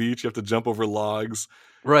hurdles on the beach. You have to jump over logs.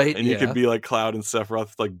 Right. And you could be like Cloud and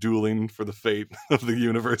Sephiroth like dueling for the fate of the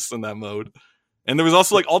universe in that mode. And there was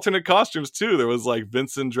also like alternate costumes too. There was like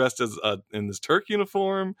Vincent dressed as in this Turk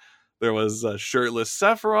uniform. There was shirtless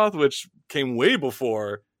Sephiroth, which came way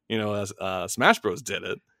before, Smash Bros. Did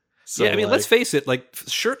it. So, yeah, I mean, let's face it, like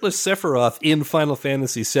shirtless Sephiroth in Final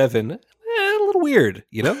Fantasy VII, a little weird,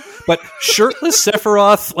 But shirtless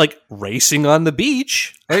Sephiroth, like racing on the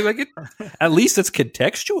beach, at least it's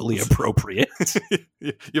contextually appropriate.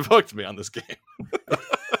 You've hooked me on this game.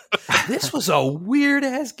 This was a weird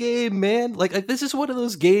ass game, man. Like this is one of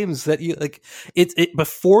those games that you like. It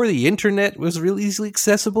before the internet was really easily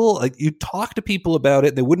accessible. Like you talk to people about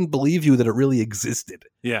it, they wouldn't believe you that it really existed.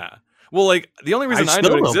 Yeah. Well, like the only reason I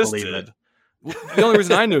knew it existed. The only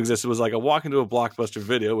reason I knew it existed was like I walk into a Blockbuster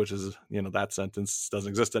Video, which is that sentence doesn't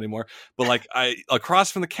exist anymore. But like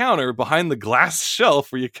across from the counter behind the glass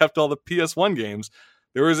shelf where you kept all the PS1 games.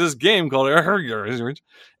 There was this game called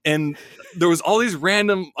and there was all these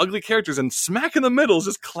random ugly characters, and smack in the middle is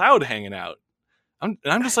just Cloud hanging out. I'm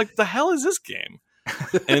just like, the hell is this game?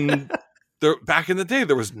 And back in the day,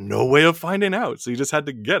 there was no way of finding out, so you just had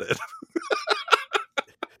to get it.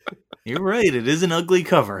 You're right. It is an ugly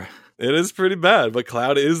cover. It is pretty bad, but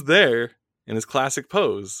Cloud is there in his classic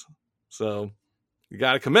pose. So you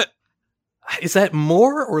got to commit. Is that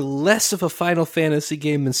more or less of a Final Fantasy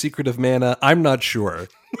game than Secret of Mana? I'm not sure.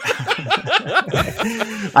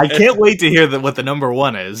 I can't wait to hear what the number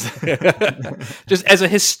one is. Just as a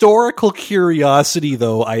historical curiosity,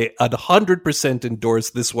 though, I 100% endorse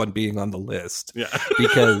this one being on the list. Yeah.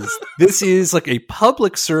 Because this is like a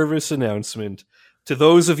public service announcement to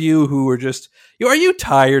those of you who are just, are you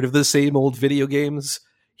tired of the same old video games?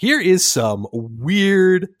 Here is some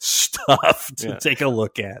weird stuff to take a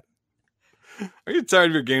look at. Are you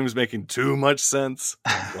tired of your games making too much sense?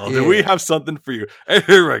 Well, do we have something for you?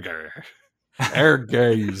 Air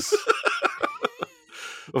gaze.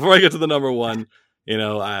 Before I get to the number one,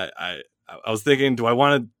 I was thinking, do I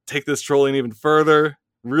want to take this trolling even further?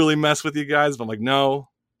 Really mess with you guys? But I'm like, no.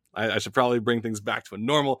 I should probably bring things back to a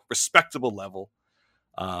normal, respectable level.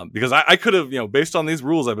 Because I could have, based on these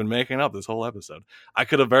rules I've been making up this whole episode, I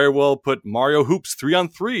could have very well put Mario Hoops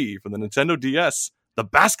 3-on-3 for the Nintendo DS, the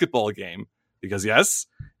basketball game, because yes,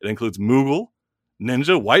 it includes Moogle,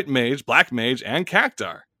 Ninja, White Mage, Black Mage, and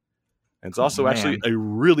Cactar. And it's also actually a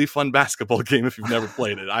really fun basketball game if you've never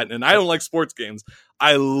played it. I don't like sports games.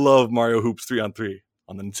 I love Mario Hoops 3-on-3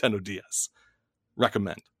 on the Nintendo DS.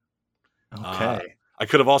 Recommend. Okay. I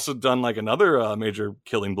could have also done like another major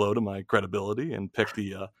killing blow to my credibility and picked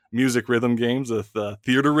the music rhythm games with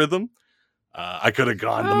Theater Rhythm. I could have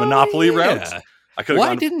gone the Monopoly route.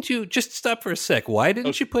 Why didn't you just stop for a sec? Why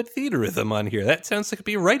didn't you put Theater Rhythm on here? That sounds like it'd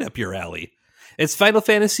be right up your alley. It's Final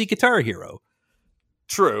Fantasy Guitar Hero.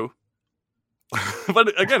 True.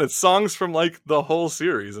 But again, it's songs from like the whole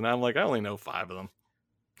series, and I'm like, I only know 5 of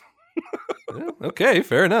them. Okay,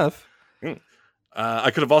 fair enough.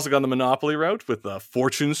 I could have also gone the Monopoly route with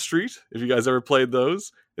Fortune Street. If you guys ever played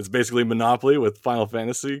those, it's basically Monopoly with Final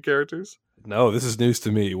Fantasy characters. No, this is news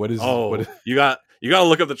to me. What is? You got to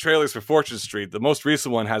look up the trailers for Fortune Street. The most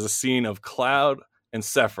recent one has a scene of Cloud and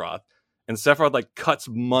Sephiroth, and Sephiroth like cuts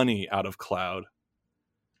money out of Cloud,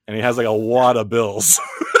 and he has like a wad of bills.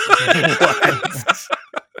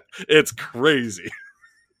 It's crazy.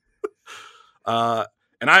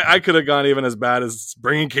 And I could have gone even as bad as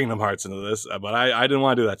bringing Kingdom Hearts into this, but I didn't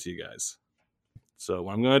want to do that to you guys. So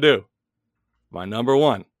what I'm going to do, my number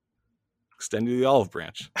one, extend you the olive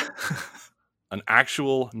branch, an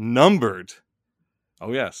actual numbered,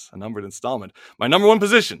 a numbered installment. My number one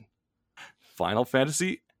position, Final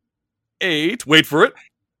Fantasy VIII, wait for it,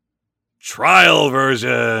 trial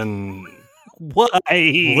version. Why?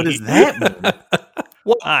 What does that mean?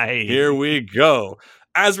 Why? Here we go.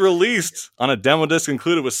 As released on a demo disc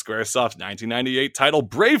included with Squaresoft's 1998 title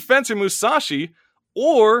Brave Fencer Musashi,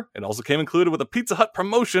 or it also came included with a Pizza Hut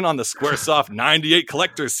promotion on the Squaresoft 98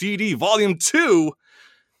 Collector CD Volume 2,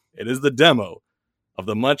 it is the demo of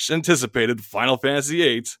the much anticipated Final Fantasy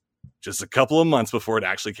VIII just a couple of months before it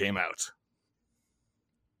actually came out.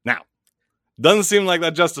 Now, doesn't seem like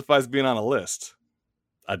that justifies being on a list.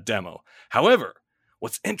 A demo. However,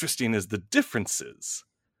 what's interesting is the differences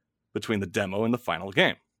between the demo and the final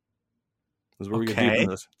game. This is where we get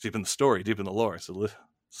deep in the story, deep in the lore. So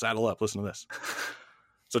saddle up, listen to this.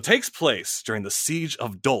 So it takes place during the Siege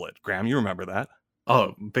of Dullet. Graham, you remember that?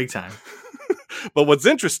 Oh, big time. But what's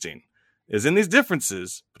interesting is in these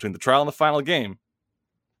differences between the trial and the final game,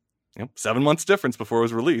 7 months difference before it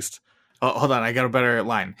was released. Oh, hold on, I got a better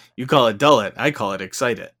line. You call it Dullet, I call it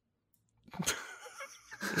Excite It.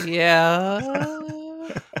 Yeah.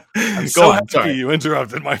 I'm so happy you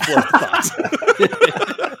interrupted my flow of thoughts.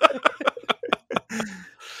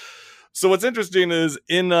 So what's interesting is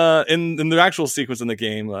in the actual sequence in the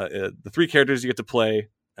game, the 3 characters you get to play,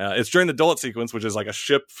 it's during the Dullet sequence, which is like a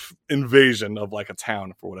ship invasion of like a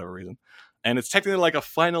town for whatever reason. And it's technically like a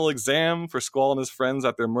final exam for Squall and his friends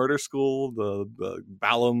at their murder school, the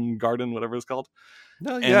Balam Garden, whatever it's called.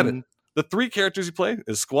 No, you got it. The 3 characters you play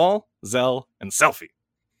is Squall, Zell, and Selphie.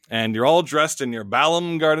 And you're all dressed in your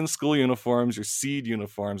Balam Garden school uniforms, your Seed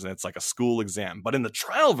uniforms, and it's like a school exam. But in the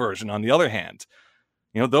trial version, on the other hand,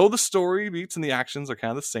 though the story beats and the actions are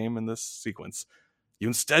kind of the same in this sequence, you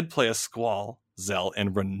instead play as Squall, Zell,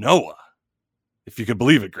 and Rinoa. If you could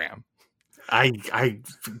believe it, Graham. I'm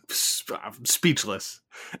speechless.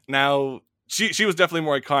 Now, she was definitely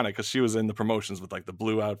more iconic because she was in the promotions with like the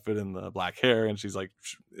blue outfit and the black hair, and she's like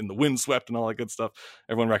in the windswept and all that good stuff.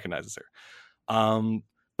 Everyone recognizes her.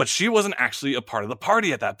 But she wasn't actually a part of the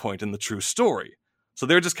party at that point in the true story. So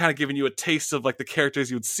they're just kind of giving you a taste of like the characters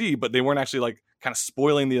you would see, but they weren't actually like kind of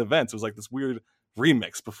spoiling the events. It was like this weird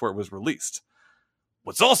remix before it was released.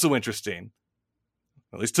 What's also interesting,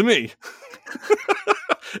 at least to me,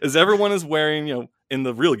 is everyone is wearing, in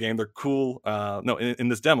the real game, they're cool. In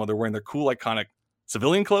this demo, they're wearing their cool, iconic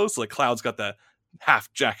civilian clothes. So, like Cloud's got that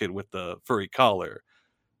half jacket with the furry collar,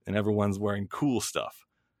 and everyone's wearing cool stuff.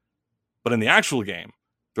 But in the actual game,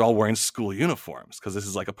 they're all wearing school uniforms because this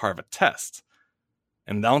is like a part of a test.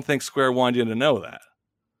 And I don't think Square wanted you to know that.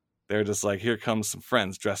 They're just like, here comes some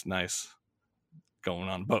friends dressed nice going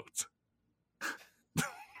on boats.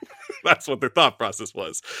 That's what their thought process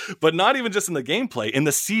was. But not even just in the gameplay. In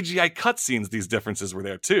the CGI cutscenes, these differences were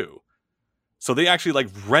there too. So they actually like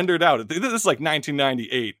rendered out. This is like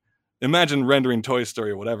 1998. Imagine rendering Toy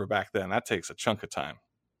Story or whatever back then. That takes a chunk of time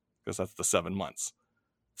because that's the 7 months.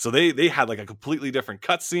 So they had like a completely different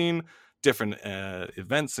cutscene. different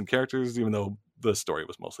events and characters, even though the story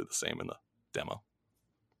was mostly the same in the demo.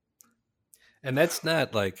 And that's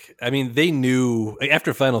not like, I mean, they knew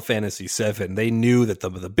after Final Fantasy VII, they knew that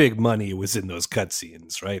the big money was in those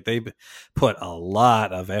cutscenes, right? They put a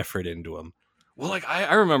lot of effort into them. Well, like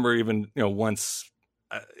I remember even, once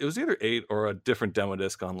it was either 8 or a different demo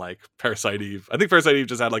disc on like Parasite Eve. I think Parasite Eve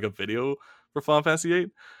just had like a video for Final Fantasy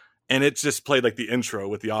VIII, and it just played like the intro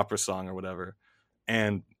with the opera song or whatever.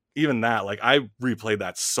 And even that, like I replayed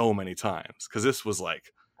that so many times because this was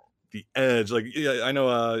like the edge. Like, yeah, I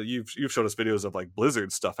know you've showed us videos of like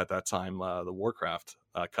Blizzard stuff at that time. The Warcraft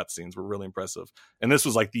cutscenes were really impressive, and this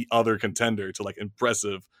was like the other contender to like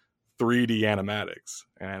impressive 3D animatics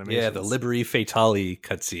and animations. Yeah, the Liberi Fatali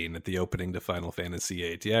cutscene at the opening to Final Fantasy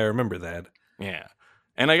VIII. Yeah, I remember that. Yeah,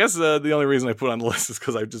 and I guess the only reason I put it on the list is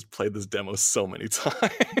because I've just played this demo so many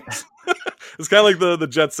times. It's kind of like the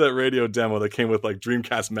Jet Set Radio demo that came with like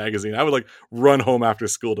Dreamcast magazine. I would like run home after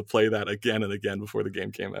school to play that again and again before the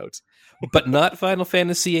game came out. But not Final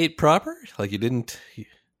Fantasy VIII proper? Like you didn't...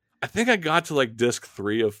 I think I got to like disc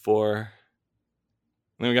 3 of 4.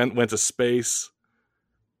 Then we went to space.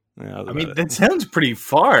 Yeah, I mean, that sounds pretty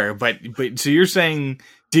far, but so you're saying,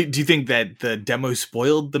 do you think that the demo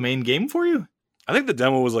spoiled the main game for you? I think the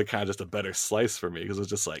demo was like kind of just a better slice for me because it was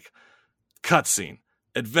just like cutscene,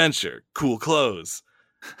 adventure, cool clothes,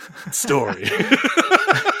 story.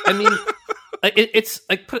 I mean, it's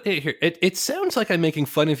like put it here. It sounds like I'm making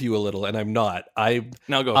fun of you a little, and I'm not. I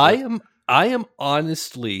am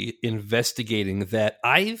honestly investigating that.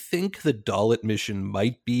 I think the Dalit mission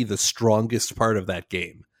might be the strongest part of that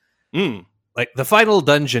game. Like the final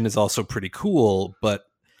dungeon is also pretty cool, but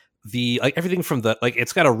the like everything from the like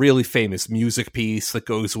it's got a really famous music piece that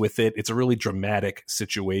goes with it. It's a really dramatic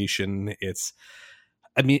situation.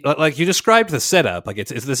 I mean, like you described the setup, like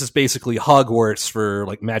this is basically Hogwarts for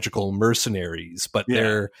like magical mercenaries, but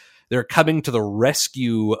they're coming to the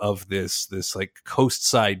rescue of this like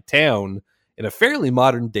coastside town in a fairly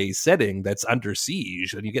modern day setting that's under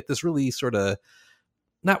siege, and you get this really sort of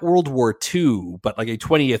not World War II, but like a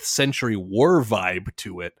 20th century war vibe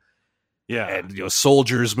to it. Yeah, and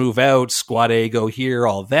soldiers move out, Squad A go here,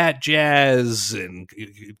 all that jazz, and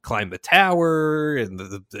you climb the tower, and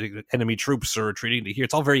the enemy troops are retreating to here.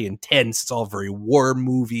 It's all very intense. It's all very war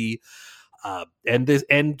movie.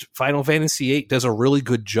 And Final Fantasy VIII does a really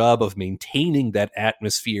good job of maintaining that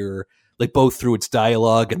atmosphere, like both through its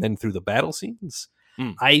dialogue and then through the battle scenes.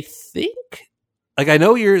 I think. Like, I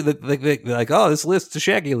know you're like, oh, this list, the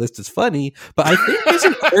Shaggy list is funny, but I think there's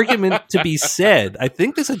an argument to be said. I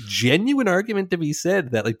think there's a genuine argument to be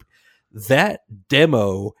said that, like, that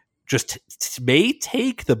demo just may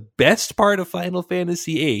take the best part of Final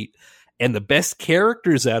Fantasy VIII and the best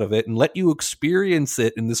characters out of it and let you experience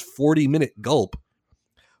it in this 40-minute gulp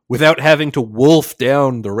without having to wolf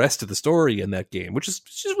down the rest of the story in that game, which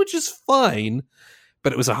is fine,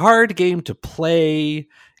 but it was a hard game to play.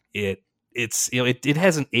 It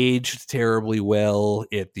hasn't aged terribly well.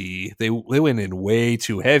 They went in way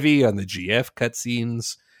too heavy on the GF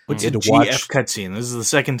cutscenes. What's a GF cutscene? This is the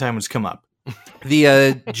second time it's come up. The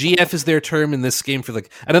GF is their term in this game for like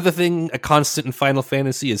another thing. A constant in Final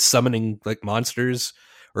Fantasy is summoning like monsters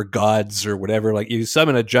or gods or whatever. Like you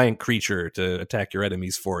summon a giant creature to attack your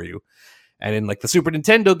enemies for you. And in like the Super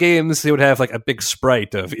Nintendo games, they would have like a big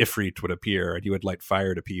sprite of Ifrit would appear and you would light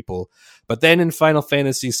fire to people. But then in Final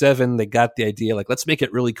Fantasy VII, they got the idea like, let's make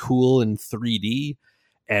it really cool in 3D.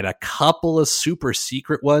 And a couple of super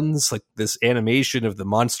secret ones, like this animation of the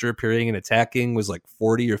monster appearing and attacking was like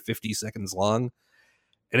 40 or 50 seconds long.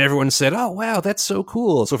 And everyone said, oh, wow, that's so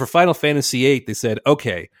cool. So for Final Fantasy VIII, they said,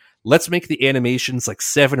 okay, let's make the animations like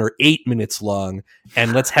 7 or 8 minutes long,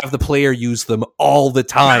 and let's have the player use them all the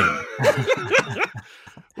time.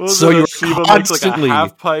 So you're Shiva constantly makes like a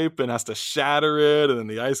half pipe and has to shatter it, and then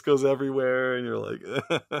the ice goes everywhere, and you're like,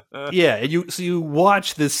 yeah. And you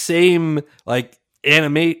watch the same like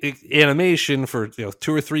animation for 2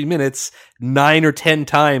 or 3 minutes 9 or 10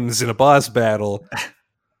 times in a boss battle,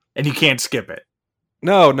 and you can't skip it.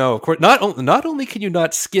 No, of course. Not only can you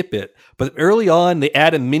not skip it, but early on they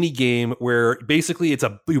add a mini game where basically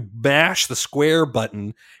you mash the square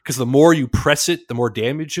button because the more you press it, the more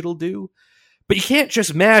damage it'll do. But you can't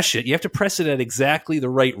just mash it; you have to press it at exactly the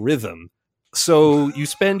right rhythm. So you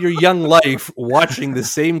spend your young life watching the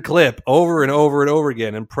same clip over and over and over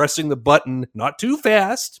again, and pressing the button not too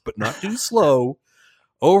fast, but not too slow.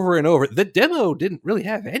 Over and over. The demo didn't really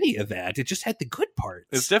have any of that. It just had the good parts.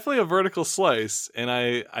 It's definitely a vertical slice, and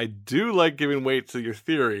I do like giving weight to your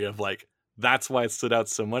theory of like that's why it stood out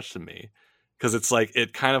so much to me, because it's like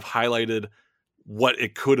it kind of highlighted what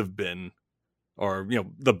it could have been, or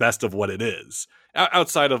the best of what it is.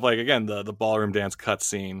 Outside of like again the ballroom dance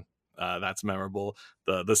cutscene, that's memorable.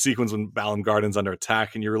 The sequence when Balam Garden's under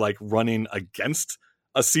attack and you're like running against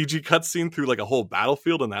a CG cutscene through like a whole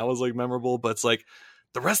battlefield, and that was like memorable. But it's like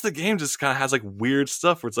the rest of the game just kind of has like weird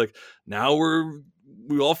stuff where it's like now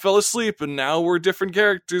we all fell asleep and now we're different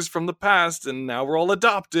characters from the past and now we're all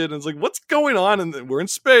adopted, and it's like what's going on, and we're in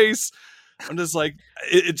space. I'm just like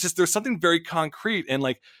it's just there's something very concrete, and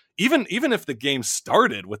like even if the game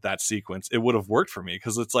started with that sequence, it would have worked for me,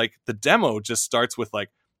 because it's like the demo just starts with like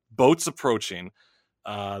boats approaching.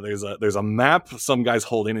 There's a map some guy's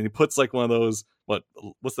holding, and he puts like one of those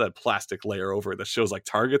what's that plastic layer over it that shows like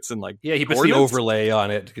targets and like he puts the overlay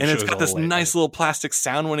on it, and it's got this nice little plastic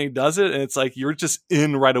sound when he does it, and it's like you're just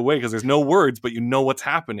in right away because there's no words, but you know what's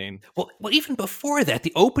happening. Well, even before that,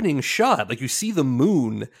 the opening shot, like you see the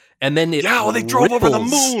moon, and then it they drove over the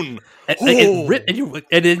moon, and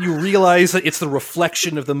then you realize that it's the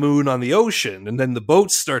reflection of the moon on the ocean, and then the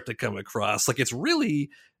boats start to come across. Like it's really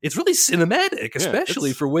cinematic,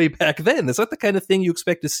 especially for way back then. That's not the kind of thing you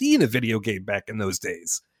expect to see in a video game back in those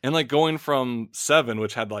days. And like going from 7,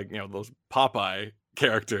 which had like those Popeye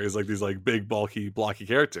characters, like these like big bulky blocky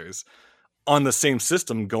characters, on the same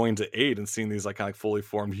system, going to 8 and seeing these like kind of fully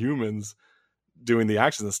formed humans doing the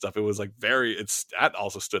actions and stuff, it was like that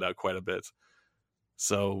also stood out quite a bit.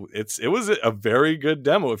 So it was a very good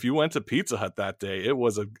demo. If you went to Pizza Hut that day, it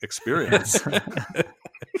was an experience.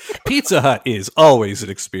 Pizza Hut is always an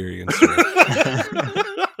experience.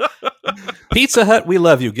 Pizza Hut, we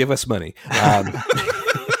love you. Give us money.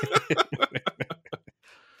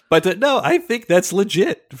 But no, I think that's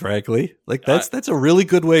legit, frankly. Like that's a really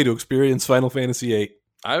good way to experience Final Fantasy VIII.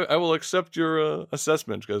 I will accept your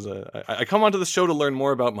assessment, because I come onto the show to learn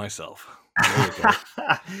more about myself.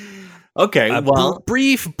 Okay, well,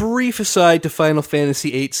 brief aside to Final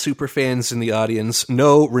Fantasy VIII super fans in the audience.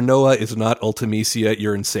 No, Rinoa is not Ultimecia.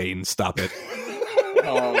 You're insane. Stop it.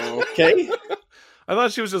 Okay. I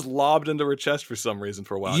thought she was just lobbed into her chest for some reason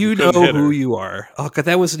for a while. You know who you are. Oh god,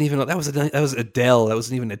 that was Adele. That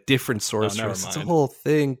wasn't even a different sorceress. It's a whole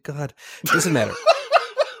thing. God, it doesn't matter.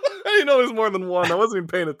 I didn't know there's more than one. I wasn't even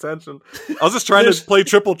paying attention. I was just trying to play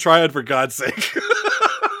Triple Triad for God's sake.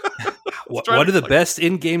 One of the best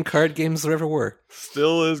in-game card games there ever were.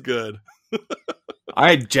 Still is good. All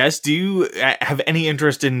right, Jess, do you have any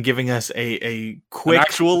interest in giving us a quick,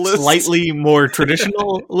 actual list? Slightly more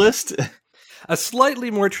traditional list? A slightly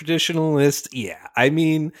more traditional list, yeah. I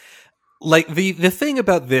mean, like the thing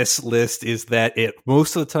about this list is that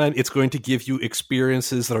most of the time it's going to give you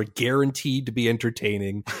experiences that are guaranteed to be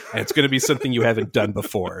entertaining, and it's going to be something you haven't done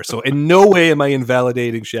before. So in no way am I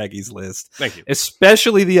invalidating Shaggy's list. Thank you.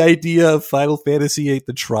 Especially the idea of Final Fantasy VIII,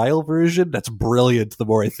 the trial version. That's brilliant the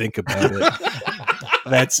more I think about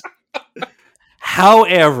it.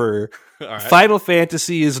 However, right. Final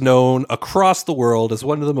Fantasy is known across the world as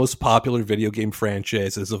one of the most popular video game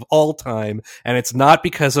franchises of all time, and it's not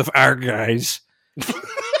because of our guys. It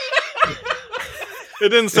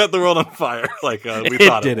didn't set the world on fire like we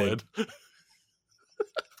thought it would.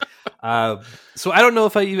 So I don't know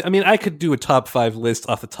if I could do a top 5 list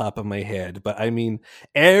off the top of my head, but I mean,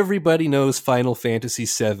 everybody knows Final Fantasy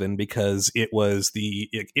VII because it was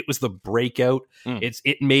the breakout.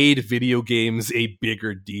 It made video games a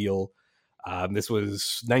bigger deal. This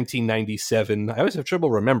was 1997. I always have trouble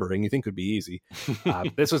remembering. You think it would be easy.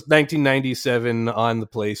 This was 1997 on the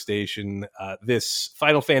PlayStation. This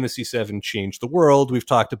Final Fantasy VII changed the world. We've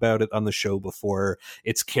talked about it on the show before.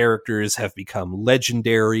 Its characters have become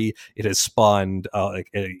legendary. It has spawned a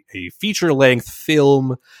feature-length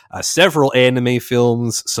film, several anime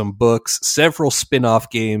films, some books, several spin-off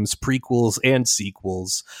games, prequels, and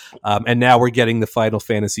sequels. And now we're getting the Final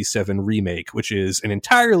Fantasy VII Remake, which is an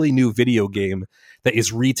entirely new video game that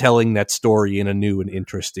is retelling that story in a new and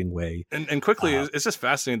interesting way. And quickly, it's just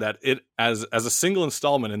fascinating that it, as a single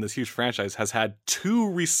installment in this huge franchise, has had 2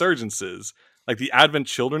 resurgences, like the Advent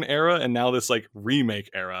Children era and now this like remake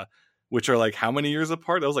era, which are like how many years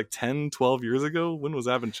apart? That was like 10, 12 years ago. When was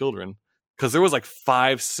Advent Children? Because there was like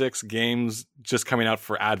 5, 6 games just coming out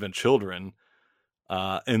for Advent Children.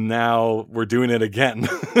 And now we're doing it again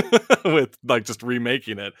with like just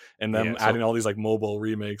remaking it and then adding all these like mobile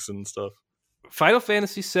remakes and stuff. Final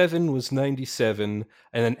Fantasy VII was 97,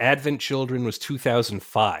 and then Advent Children was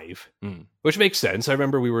 2005, which makes sense. I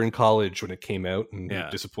remember we were in college when it came out, and we were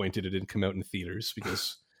disappointed it didn't come out in theaters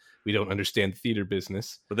because we don't understand the theater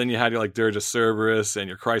business. But then you had your like Dirge of Cerberus and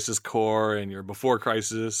your Crisis Core and your Before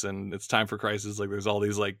Crisis and It's Time for Crisis. Like there's all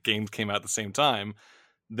these like games came out at the same time.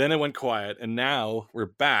 Then it went quiet, and now we're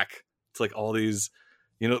back to like all these,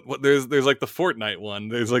 You know what? There's like the Fortnite one.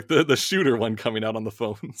 There's like the shooter one coming out on the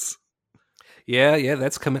phones. Yeah,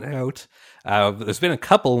 that's coming out. There's been a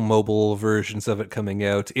couple mobile versions of it coming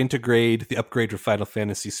out. Intergrade, the upgrade for Final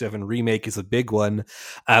Fantasy VII Remake is a big one.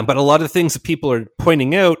 But a lot of things that people are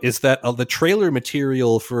pointing out is that the trailer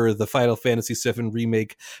material for the Final Fantasy VII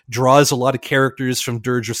Remake draws a lot of characters from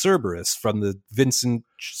Dirge of Cerberus, from the Vincent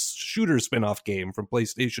Shooter spin-off game from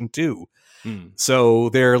PlayStation 2. So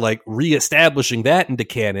they're like reestablishing that into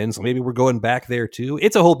canon. So maybe we're going back there too.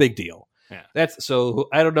 It's a whole big deal. Yeah. So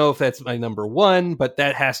I don't know if that's my number one, but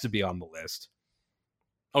that has to be on the list.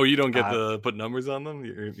 Oh, you don't get to put numbers on them?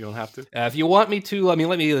 You don't have to? If you want me to, I mean,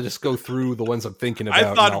 let me just go through the ones I'm thinking about.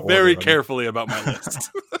 I thought very carefully about my list.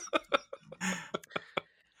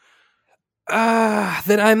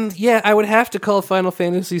 I would have to call Final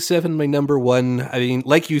Fantasy VII my number one. I mean,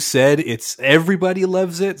 like you said, it's everybody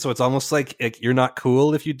loves it, so it's almost like you're not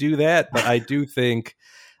cool if you do that. But I do think,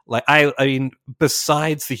 like, I mean,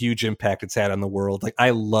 besides the huge impact it's had on the world, like, I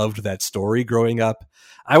loved that story growing up.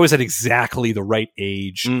 I was at exactly the right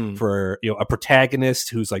age for, a protagonist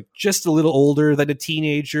who's like just a little older than a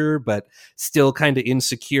teenager, but still kind of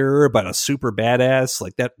insecure, but a super badass.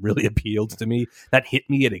 Like, that really appealed to me. That hit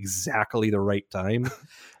me at exactly the right time.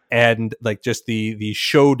 And like, just the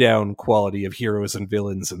showdown quality of heroes and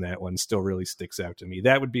villains in that one still really sticks out to me.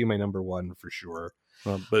 That would be my number one for sure.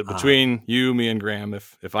 Well, but between you, me, and Graham,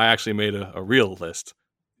 if I actually made a real list,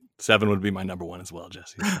 7 would be my number one as well,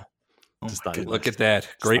 Jesse. Look at that.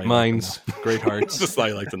 Great minds, great hearts. Just thought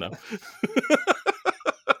you'd like to know.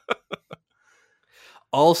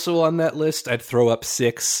 Also on that list, I'd throw up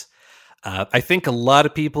 6. I think a lot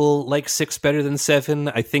of people like 6 better than 7.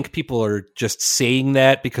 I think people are just saying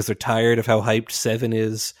that because they're tired of how hyped 7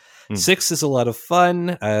 is. 6 is a lot of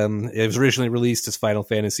fun. It was originally released as Final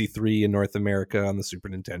Fantasy III in North America on the Super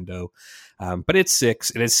Nintendo. But it's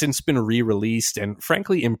 6. It has since been re-released and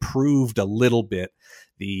frankly improved a little bit.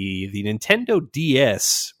 The Nintendo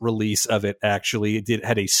DS release of it actually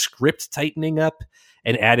had a script tightening up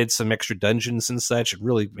and added some extra dungeons and such. It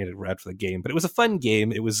really made it rad for the game. But it was a fun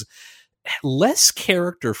game. It was less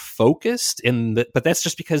character focused but that's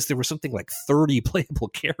just because there were something like 30 playable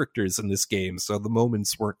characters in this game, so the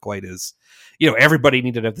moments weren't quite as, everybody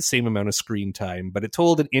needed to have the same amount of screen time, but it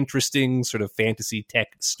told an interesting sort of fantasy tech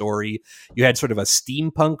story. You had sort of a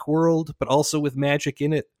steampunk world, but also with magic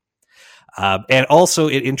in it. And also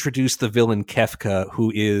it introduced the villain Kefka,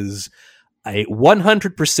 who is a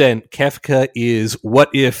 100% Kefka is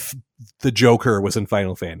what if the Joker was in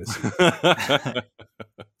Final Fantasy.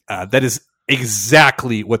 That is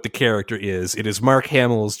exactly what the character is. It is Mark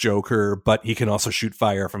Hamill's Joker, but he can also shoot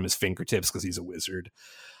fire from his fingertips because he's a wizard.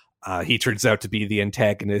 He turns out to be the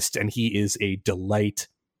antagonist, and he is a delight.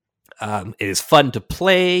 It is fun to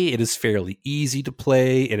play. It is fairly easy to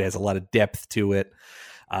play. It has a lot of depth to it.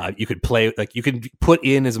 You could play, like, you can put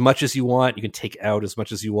in as much as you want. You can take out as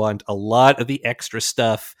much as you want. A lot of the extra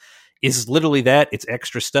stuff is literally that. It's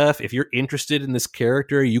extra stuff. If you're interested in this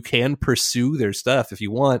character, you can pursue their stuff if you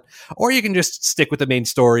want, or you can just stick with the main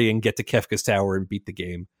story and get to Kefka's Tower and beat the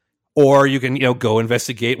game. Or you can, go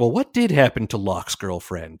investigate, well, what did happen to Locke's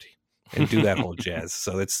girlfriend, and do that whole jazz.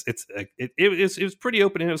 So it was pretty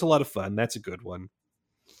open and it was a lot of fun. That's a good one.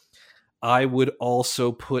 I would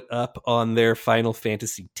also put up on their Final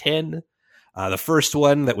Fantasy X. The first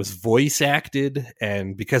one that was voice acted,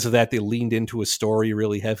 and because of that, they leaned into a story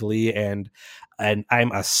really heavily. And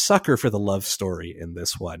I'm a sucker for the love story in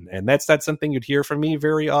this one, and that's not something you'd hear from me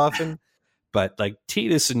very often. But like,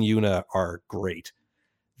 Tidus and Yuna are great.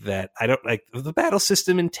 That I don't like. The battle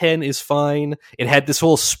system in 10 is fine. It had this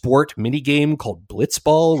whole sport mini game called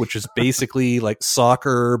Blitzball, which is basically like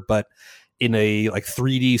soccer, but in a like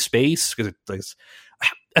 3D space, because it's like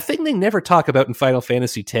a thing they never talk about in Final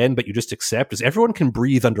Fantasy X, but you just accept, is everyone can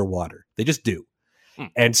breathe underwater. They just do.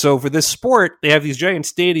 And so for this sport, they have these giant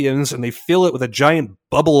stadiums and they fill it with a giant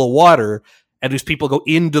bubble of water, and these people go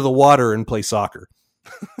into the water and play soccer.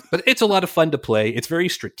 But it's a lot of fun to play. It's very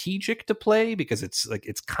strategic to play because it's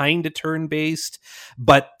kind of turn-based,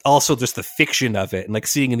 but also just the fiction of it and like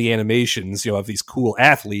seeing in the animations, of these cool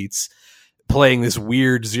athletes playing this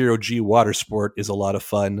weird zero-G water sport is a lot of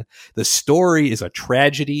fun. The story is a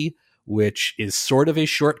tragedy, which is sort of a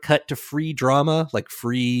shortcut to free drama, like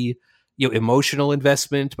free, emotional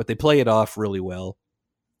investment, but they play it off really well.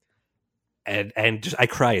 And just, I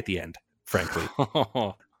cry at the end, frankly.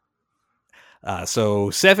 So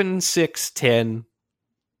 7, 6, 10.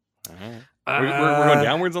 We're going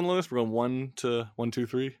downwards on the list. We're going 1 to 1, 2,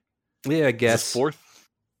 3. Yeah, I guess. Is this fourth?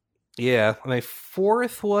 Yeah, my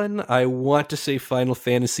fourth one, I want to say Final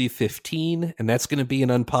Fantasy 15, and that's going to be an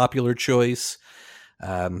unpopular choice.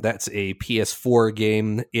 That's a PS4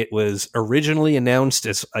 game. It was originally announced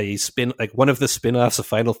as one of the spin-offs of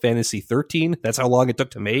Final Fantasy 13. That's how long it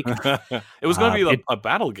took to make. It was going to be a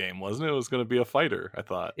battle game, wasn't it? It was going to be a fighter, I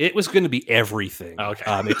thought. It was going to be everything. Okay.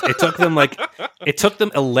 It took them it took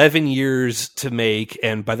them 11 years to make,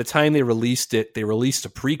 and by the time they released it, they released a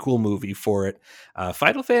prequel movie for it,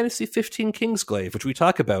 Final Fantasy 15 Kingsglaive, which we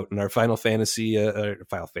talk about in our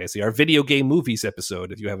our video game movies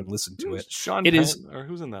episode. If you haven't listened to it, Sean it Penn, is. or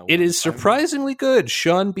who's in that one? It is surprisingly good.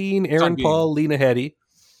 Sean Bean, Aaron Paul, Lena Headey.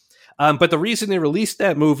 But the reason they released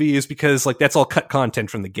that movie is because that's all cut content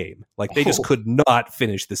from the game. They just could not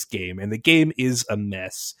finish this game, and the game is a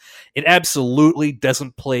mess. It absolutely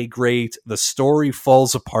doesn't play great. The story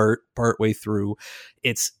falls apart partway through.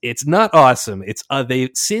 It's not awesome.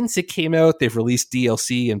 Since it came out, they've released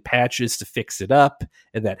DLC and patches to fix it up,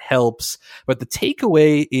 and that helps. But the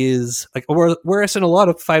takeaway is whereas in a lot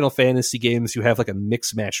of Final Fantasy games, you have a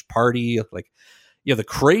mix match party, the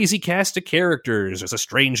crazy cast of characters. There's a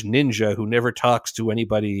strange ninja who never talks to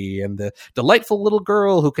anybody, and the delightful little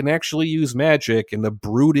girl who can actually use magic, and the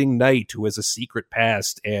brooding knight who has a secret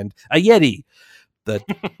past, and a yeti.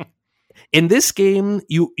 In this game,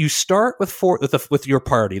 you start with your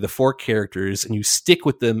party, the 4 characters, and you stick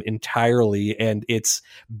with them entirely, and it's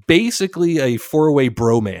basically a 4-way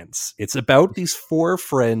bromance. It's about these 4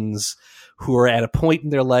 friends who are at a point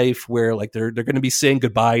in their life where they're going to be saying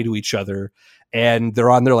goodbye to each other, and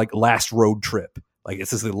they're on their last road trip.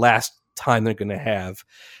 This is the last time they're going to have,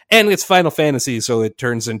 and it's Final Fantasy, so it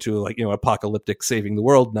turns into apocalyptic saving the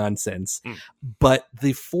world nonsense. But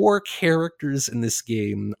the 4 characters in this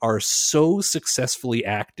game are so successfully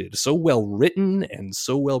acted, so well written, and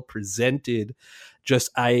so well presented.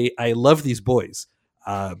 I love these boys.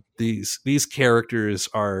 These characters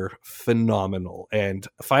are phenomenal, and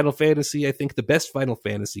Final Fantasy, I think the best Final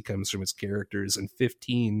Fantasy comes from its characters, and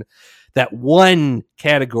 15, that one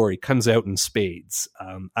category, comes out in spades.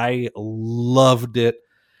 I loved it.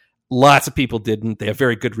 Lots of people didn't. They have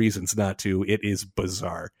very good reasons not to. It is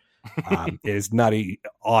bizarre. It is not an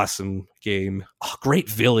awesome game. Oh, great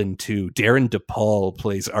villain too. Darren DePaul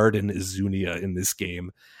plays Arden Izunia in this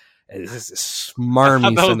game. This is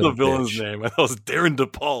smarmy. That was the villain's name. I thought it was Darren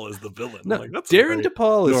DePaul is the villain. No, Darren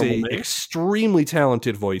DePaul is an extremely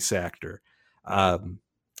talented voice actor,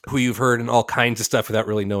 who you've heard in all kinds of stuff without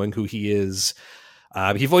really knowing who he is.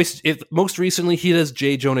 He voiced it most recently. He does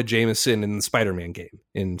J. Jonah Jameson in the Spider-Man game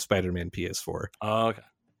in Spider-Man PS4. Oh, okay.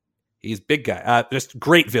 He's a big guy. Just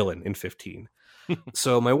great villain in 15.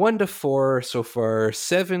 So my 1 to 4 so far: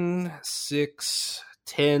 7, 6,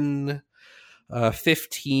 10.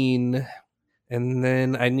 15, and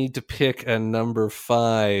then I need to pick a number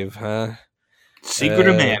 5, huh? Secret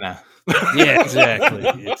of Mana. Yeah,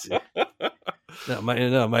 exactly.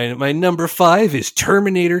 My number 5 is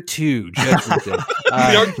Terminator 2. Judgment Day.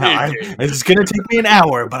 It's going to take me an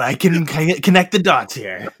hour, but I can connect the dots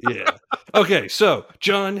here. Yeah. Okay, so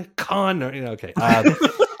John Connor. Okay.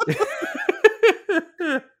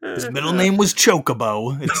 His middle name was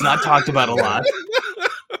Chocobo. It's not talked about a lot.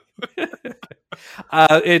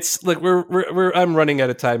 It's I'm running out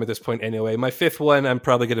of time at this point anyway. My 5th one, I'm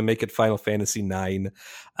probably going to make it Final Fantasy 9.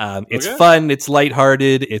 It's fun. It's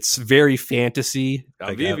lighthearted. It's very fantasy.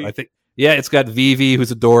 I think, it's got Vivi,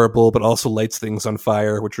 who's adorable, but also lights things on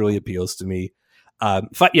fire, which really appeals to me.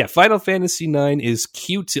 Final Fantasy 9 is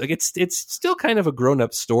cute. It's still kind of a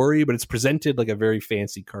grown-up story, but it's presented like a very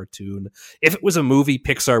fancy cartoon. If it was a movie,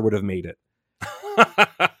 Pixar would have made it.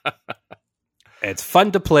 It's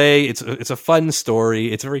fun to play. It's a fun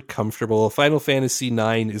story. It's very comfortable. Final Fantasy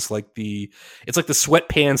 9 is like the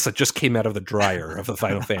sweatpants that just came out of the dryer of the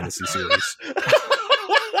Final Fantasy series.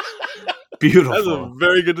 Beautiful. That's a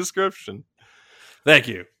very good description. Thank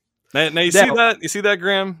you. Now you see that? You see that,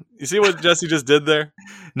 Graham? You see what Jesse just did there?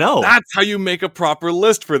 No. That's how you make a proper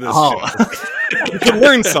list for this show. You can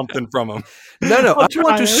learn something from him. No. I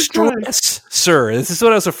want to stress, sir. This is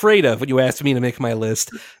what I was afraid of when you asked me to make my list.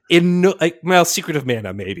 Secret of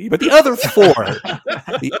Mana, maybe, but the other 4,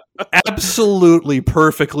 absolutely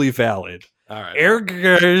perfectly valid. All right.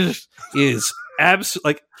 Ehrgeiz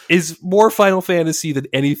is more Final Fantasy than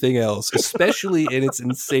anything else, especially in its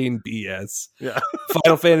insane BS. Yeah.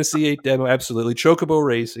 Final Fantasy 8 demo, absolutely. Chocobo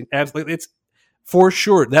Racing, absolutely. It's for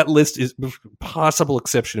sure. That list is possible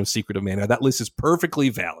exception of Secret of Mana. That list is perfectly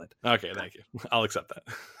valid. Okay, thank you. I'll accept that.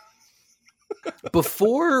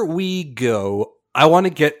 Before we go, I want to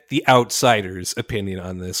get the outsider's opinion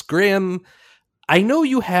on this. Graham, I know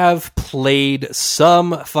you have played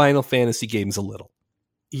some Final Fantasy games a little.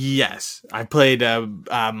 Yes, I played. I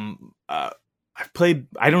played.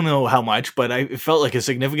 I don't know how much, but it felt like a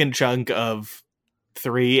significant chunk of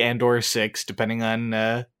 3 and or 6, depending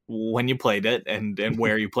on when you played it and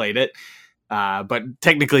where you played it. But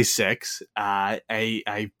technically 6.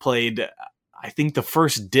 I played, I think, the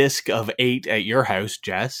first disc of 8 at your house,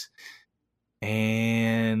 Jess.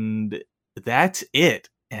 And that's it.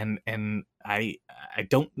 And I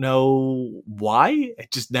don't know why.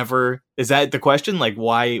 It just never, is that the question? Like,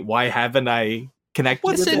 why haven't I connected?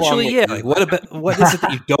 Well, essentially, yeah. Like, what is it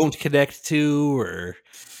that you don't connect to, or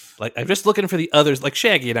like, I'm just looking for the others. Like,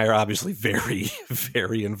 Shaggy and I are obviously very,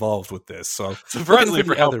 very involved with this. So surprisingly,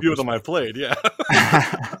 for how few of them I played, yeah.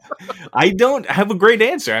 I don't have a great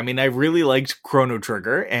answer. I mean, I really liked Chrono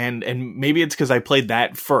Trigger, and maybe it's because I played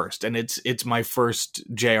that first, and it's my first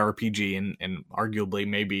JRPG, and arguably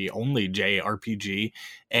maybe only JRPG.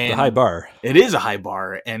 And the high bar. It is a high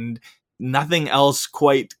bar, and nothing else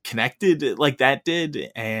quite connected like that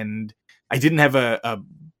did. And I didn't have a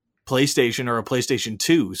PlayStation or a PlayStation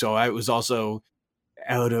 2, so I was also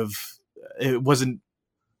it wasn't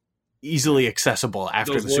easily accessible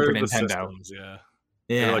after the Super Nintendo. Systems, yeah.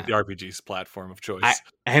 They're like the RPG's platform of choice.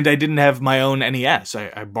 And I didn't have my own NES.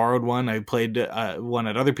 I borrowed one. I played one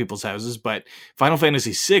at other people's houses, but Final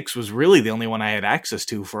Fantasy VI was really the only one I had access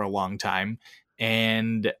to for a long time.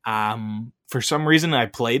 And for some reason, I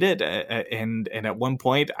played it, and at one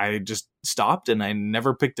point, I just stopped, and I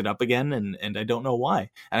never picked it up again, and I don't know why.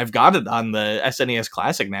 And I've got it on the SNES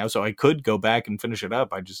Classic now, so I could go back and finish it up.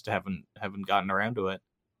 I just haven't gotten around to it.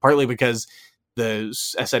 Partly because the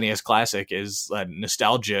SNES Classic is a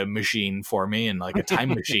nostalgia machine for me, and like a time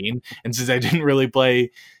machine. And since I didn't really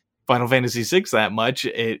play Final Fantasy VI that much,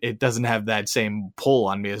 it doesn't have that same pull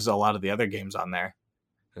on me as a lot of the other games on there.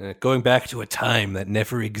 Going back to a time that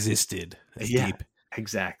never existed. Yeah, deep.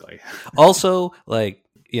 Exactly. Also, like,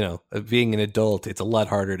 being an adult, it's a lot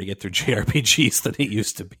harder to get through JRPGs than it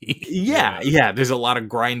used to be. Yeah. There's a lot of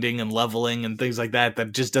grinding and leveling and things like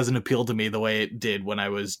that just doesn't appeal to me the way it did when I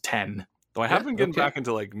was 10. Though I have been getting back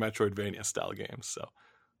into like Metroidvania style games, so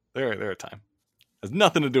they're a time. It has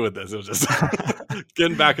nothing to do with this. It was just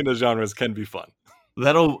getting back into genres can be fun.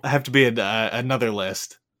 That'll have to be another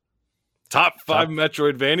list. Top 5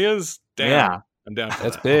 Metroidvanias? Damn. Yeah. I'm down for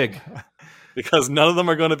That's that. big. Because none of them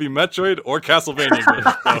are going to be Metroid or Castlevania games.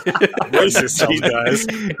 So brace yourselves, guys.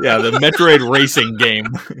 Yeah, the Metroid racing game.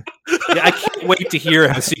 Yeah, I can't wait to hear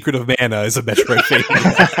how Secret of Mana is a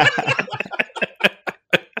Metroidvania.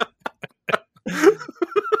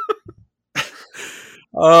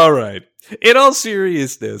 All right. In all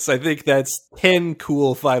seriousness, I think that's 10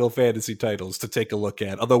 cool Final Fantasy titles to take a look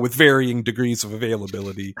at, although with varying degrees of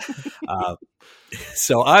availability.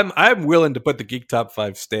 So I'm willing to put the Geek Top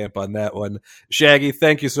 5 stamp on that one. Shaggy,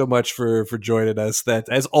 thank you so much for joining us. That,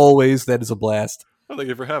 as always, that is a blast. Well, thank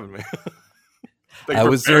you for having me.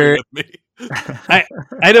 Was there? With me. I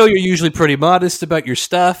know you're usually pretty modest about your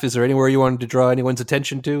stuff. Is there anywhere you wanted to draw anyone's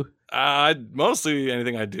attention to? Mostly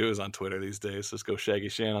anything I do is on Twitter these days. Just go Shaggy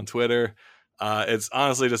Shan on Twitter. It's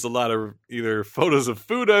honestly just a lot of either photos of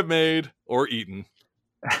food I've made or eaten.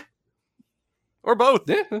 Or both.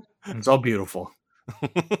 Yeah. It's all beautiful.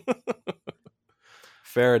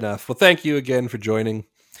 Fair enough. Well, thank you again for joining.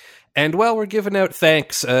 And while we're giving out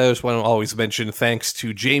thanks, I just want to always mention thanks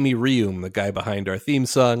to Jamie Reume, the guy behind our theme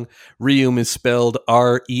song. Reume is spelled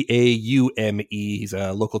Reaume. He's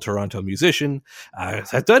a local Toronto musician.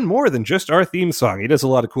 Has done more than just our theme song. He does a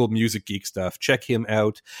lot of cool music geek stuff. Check him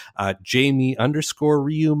out.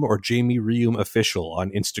 Jamie_Reume or Jamie Reume Official on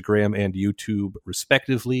Instagram and YouTube,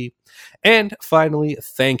 respectively. And finally,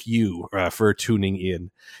 thank you for tuning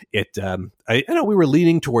in. I know we were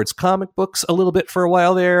leaning towards comic books a little bit for a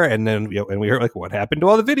while there, and then and we heard like what happened to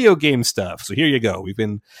all the video game stuff. So here you go. We've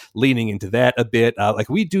been leaning into that a bit. Like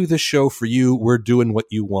we do this show for you. We're doing what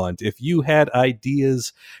you want. If you had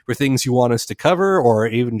ideas for things you want us to cover, or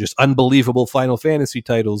even just unbelievable Final Fantasy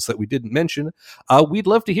titles that we didn't mention, we'd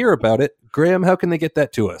love to hear about it. Graham, how can they get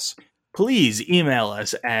that to us? Please email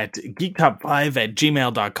us at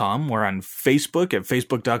geektop5@gmail.com. We're on Facebook at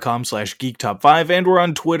facebook.com/geektop5, and we're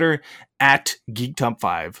on Twitter at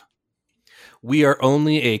geektop5. We are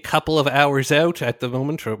only a couple of hours out at the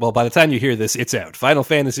moment. Well, by the time you hear this, it's out. Final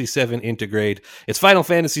Fantasy VII Intergrade. It's Final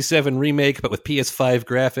Fantasy VII Remake, but with PS5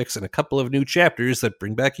 graphics and a couple of new chapters that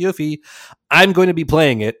bring back Yuffie. I'm going to be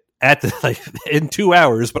playing it in 2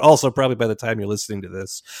 hours, but also probably by the time you're listening to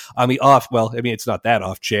this on the off. Well, I mean, it's not that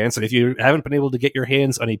off chance. And if you haven't been able to get your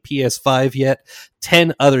hands on a PS5 yet,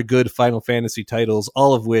 10 other good Final Fantasy titles,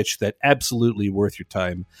 all of which that absolutely worth your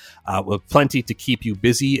time. With plenty to keep you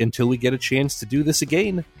busy until we get a chance to do this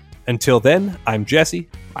again. Until then, I'm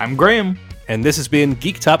Jesse. I'm Graham. And this has been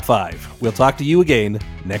Geek Top 5. We'll talk to you again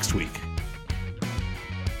next week.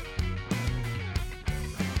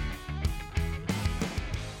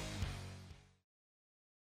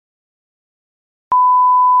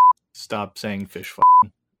 stop saying fish.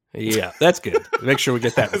 Yeah, that's good. Make sure we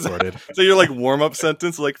get that recorded. So your like warm up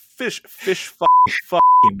sentence, like fish,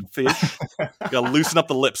 fucking fish. You gotta loosen up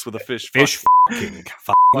the lips with a fish, Fish, fucking,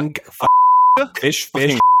 fish,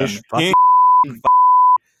 fucking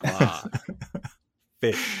fucking,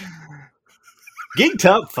 fish. Geek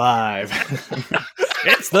Top 5.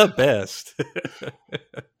 It's the best.